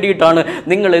കായ്ക്കുവാൻ വേണ്ടിയിട്ടാണ്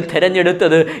നിങ്ങളെ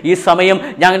തിരഞ്ഞെടുത്തത്. ഈ സമയം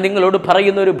ഞാൻ നിങ്ങളോട്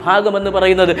പറയുന്ന ഒരു ഭാഗമെന്ന്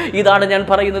പറയുന്നത് ഇതാണ്. ഞാൻ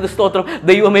പറയുന്നത് സ്തോത്രം,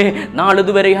 ദൈവമേ,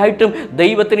 നാളിതുവരെയായിട്ടും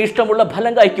ദൈവത്തിന് ഇഷ്ടമുള്ള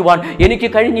ഫലം കായ്ക്കുവാൻ എനിക്ക്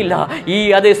കഴിഞ്ഞില്ല. ഈ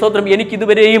അതേ സ്തോത്രം,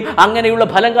 എനിക്കിതുവരെയും അങ്ങനെയുള്ള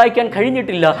ഫലം കായ്ക്കാൻ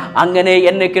കഴിഞ്ഞിട്ടില്ല. അങ്ങനെ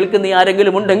എന്നെ കേൾക്കുന്ന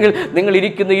ആരെങ്കിലും ഉണ്ടെങ്കിൽ നിങ്ങൾ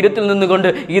ഇരിക്കുന്ന ഇരുത്തിൽ നിന്നുകൊണ്ട്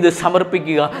ഇത്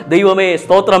സമർപ്പിക്കുക. ദൈവമേ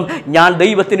സ്തോത്രം, ഞാൻ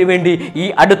ദൈവത്തിന് വേണ്ടി ഈ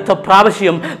അടുത്ത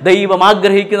പ്രാവശ്യം ദൈവം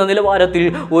ആഗ്രഹിക്കുന്ന നിലവാരത്തിൽ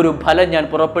ഒരു ഫലം ഞാൻ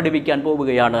പുറപ്പെടുവിക്കാൻ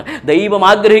പോവുകയാണ്. ദൈവം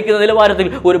ആഗ്രഹിക്കുന്ന നിലവാരത്തിൽ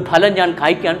ഒരു ഫലം ഞാൻ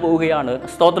കായ്ക്കാൻ പോവുകയാണ്.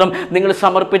 സ്തോത്രം, നിങ്ങൾ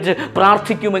സമർപ്പിച്ച്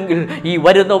പ്രാർത്ഥിക്കുമെങ്കിൽ ഈ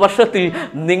വരുന്ന വർഷത്തിൽ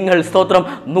നിങ്ങൾ സ്തോത്രം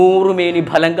 100 മേനി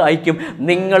ഫലം കായ്ക്കും.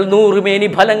 നിങ്ങൾ 100 മേനി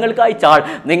ഫലങ്ങൾ കായ്ച്ചാൽ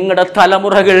നിങ്ങളുടെ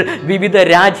തലമുറകൾ വിവിധ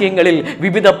രാജ്യങ്ങളിൽ,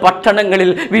 വിവിധ പട്ടണങ്ങളിൽ,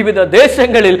 വിവിധ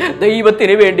ദേശങ്ങളിൽ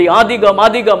ദൈവത്തിന് വേണ്ടി അധികം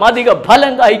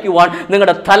ഫലം കായ്ക്കുവാൻ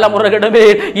നിങ്ങളുടെ തലമുറകളുടെ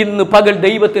മേൽ ഇന്ന് പകൽ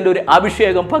ദൈവത്തിൻ്റെ ഒരു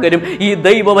അഭിഷേകം പകരും. ഈ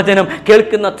ദൈവവചനം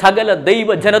കേൾക്കുന്ന സകല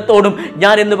ദൈവജനത്തോടും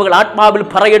ഞാൻ ഇന്ന് പകൽ ആത്മാവിൽ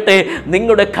പറയട്ടെ,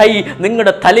 നിങ്ങളുടെ കൈ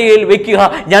നിങ്ങളുടെ തലയിൽ വെക്കുക.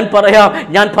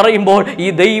 ഞാൻ പറയുമ്പോൾ ഈ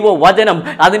ദൈവവചനം,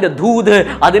 അതിൻ്റെ ദൂത്,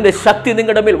 അതിൻ്റെ ശക്തി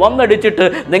നിങ്ങളുടെ മേൽ വന്നടിച്ചിട്ട്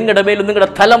നിങ്ങളുടെ മേലും നിങ്ങളുടെ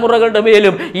തലമുറകളുടെ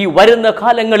മേലും ഈ വരുന്ന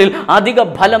കാലങ്ങളിൽ അധിക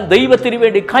ഫലം ദൈവത്തിന്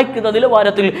വേണ്ടി കായ്ക്കുന്ന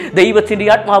നിലവാരത്തിൽ ദൈവത്തിൻ്റെ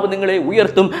ആത്മാവ് നിങ്ങളെ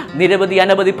ഉയർത്തും.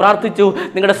 അനവധി പ്രാർത്ഥിച്ചു.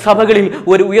 നിങ്ങളുടെ സഭകളിൽ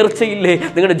ഒരു ഉയർച്ചയില്ലേ?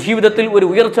 നിങ്ങളുടെ ജീവിതത്തിൽ ഒരു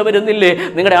ഉയർച്ച വരുന്നില്ലേ?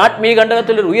 നിങ്ങളുടെ ആത്മീയ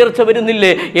ഘടകത്തിൽ ഒരു ഉയർച്ച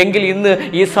വരുന്നില്ലേ? എങ്കിൽ ഇന്ന്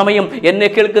ഈ സമയം എന്നെ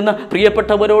കേൾക്കുന്ന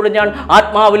പ്രിയപ്പെട്ടവരോട് ഞാൻ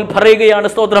ആത്മാവിൽ പറയുകയാണ്,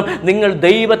 സ്തോത്രം, നിങ്ങൾ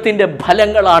ദൈവത്തിൻ്റെ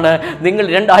ഫലങ്ങളാണ്. നിങ്ങൾ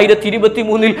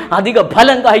 2023 അധിക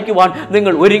ഫലം കായ്ക്കുവാൻ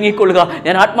നിങ്ങൾ ഒരുങ്ങിക്കൊള്ളുക.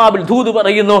 ഞാൻ ആത്മാവിൽ ദൂത്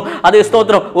പറയുന്നു. അതേ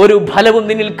സ്തോത്രം, ഒരു ഫലവും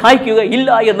നിന്നിൽ കായ്ക്കുക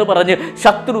ഇല്ല എന്ന് പറഞ്ഞ്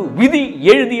ശത്രു വിധി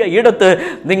എഴുതിയ ഇടത്ത്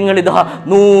നിങ്ങളിതാ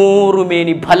 100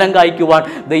 മേനി ഫലം കായ്ക്കുവാൻ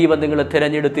ദൈവം നിങ്ങളെ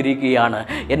തിരഞ്ഞെടുത്തിരിക്കുകയാണ്.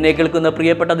 എന്നെ കേൾക്കുന്ന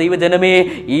പ്രിയപ്പെട്ട ദൈവജനമേ,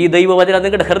 ഈ ദൈവവചനം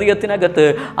നിങ്ങളുടെ ഹൃദയത്തിനകത്ത്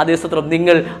അതേ സ്തോത്രം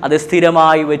നിങ്ങൾ അത്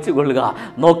സ്ഥിരമായി വെച്ചുകൊള്ളുക.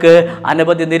 നോക്ക്,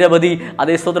 നിരവധി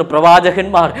അതേ സ്തോത്രം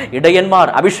പ്രവാചകന്മാർ, ഇടയന്മാർ,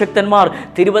 അഭിഷക്തന്മാർ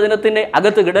തിരുവചനത്തിൻ്റെ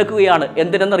അകത്ത് കിടക്കുകയാണ്.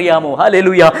 എന്തിനെന്നറിയാമോ?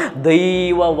 ഹല്ലേലൂയ,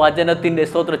 ദൈവവചനത്തിൻ്റെ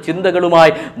സ്തോത്ര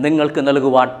ചിന്തകളുമായി നിങ്ങൾക്ക്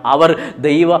നൽകുവാൻ. അവർ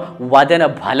ദൈവവചന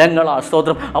ഫലങ്ങളാണ്.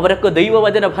 സ്തോത്രം, അവരൊക്കെ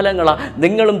ദൈവവചന ഫലങ്ങളാണ്.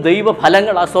 നിങ്ങളും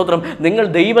ദൈവഫലങ്ങളാണ്. സ്തോത്രം, നിങ്ങൾ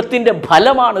ദൈവത്തിൻ്റെ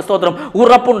ഫലമാണ്. സ്തോത്രം,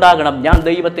 ഉറപ്പുണ്ടാകണം, ഞാൻ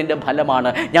ദൈവത്തിൻ്റെ ഫലമാണ്,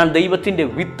 ഞാൻ ദൈവത്തിൻ്റെ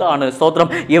വിത്താണ്. സ്തോത്രം,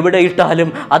 എവിടെ ഇട്ടാലും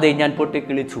അതെ ഞാൻ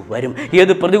പൊട്ടിക്കിളിച്ചു വരും.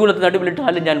 ഏത് പ്രതികൂലത്തിന്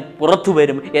നടുവിലിട്ടാലും ഞാൻ പുറത്തു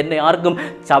വരും. എന്നെ ആർക്കും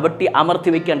ചവിട്ടി അമർത്തി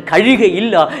വയ്ക്കാൻ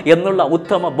കഴിയുകയില്ല എന്നുള്ള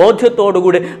ഉത്തമ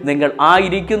ബോധ്യത്തോടുകൂടി നിങ്ങൾ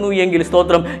ആയിരിക്കുന്നു എങ്കിൽ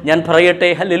സ്തോത്രം, ഞാൻ പറയട്ടെ,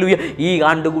 ഹല്ലേലൂയ, ഈ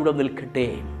ആണ്ടുകൂടെ നിൽക്കട്ടെ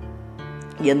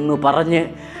എന്ന് പറഞ്ഞ്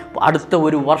അടുത്ത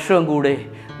ഒരു വർഷം കൂടെ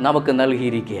നമുക്ക്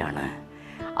നൽകിയിരിക്കുകയാണ്.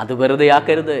 അത് വെറുതെ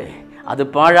ആക്കരുത്, അത്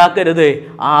പാഴാക്കരുത്.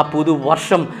 ആ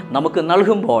പുതുവർഷം നമുക്ക്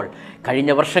നൽകുമ്പോൾ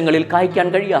കഴിഞ്ഞ വർഷങ്ങളിൽ കായ്ക്കാൻ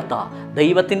കഴിയാത്ത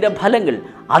ദൈവത്തിൻ്റെ ഫലങ്ങൾ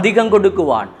അധികം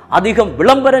കൊടുക്കുവാൻ, അധികം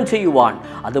വിളംബരം ചെയ്യുവാൻ,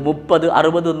 അത് 30,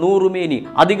 60, 100 മേനി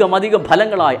അധികം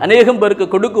ഫലങ്ങളായി അനേകം പേർക്ക്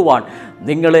കൊടുക്കുവാൻ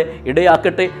നിങ്ങളെ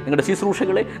ഇടയാക്കട്ടെ. നിങ്ങളുടെ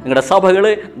ശുശ്രൂഷകളെ, നിങ്ങളുടെ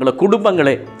സഭകളെ, നിങ്ങളുടെ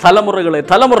കുടുംബങ്ങളെ,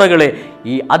 തലമുറകളെ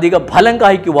ഈ അധിക ഫലം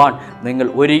കായ്ക്കുവാൻ നിങ്ങൾ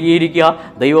ഒരുങ്ങിയിരിക്കുക.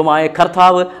 ദൈവമായ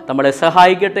കർത്താവ് നമ്മളെ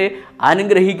സഹായിക്കട്ടെ,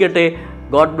 അനുഗ്രഹിക്കട്ടെ.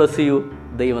 God bless you.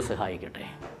 ദൈവം സഹായിക്കട്ടെ.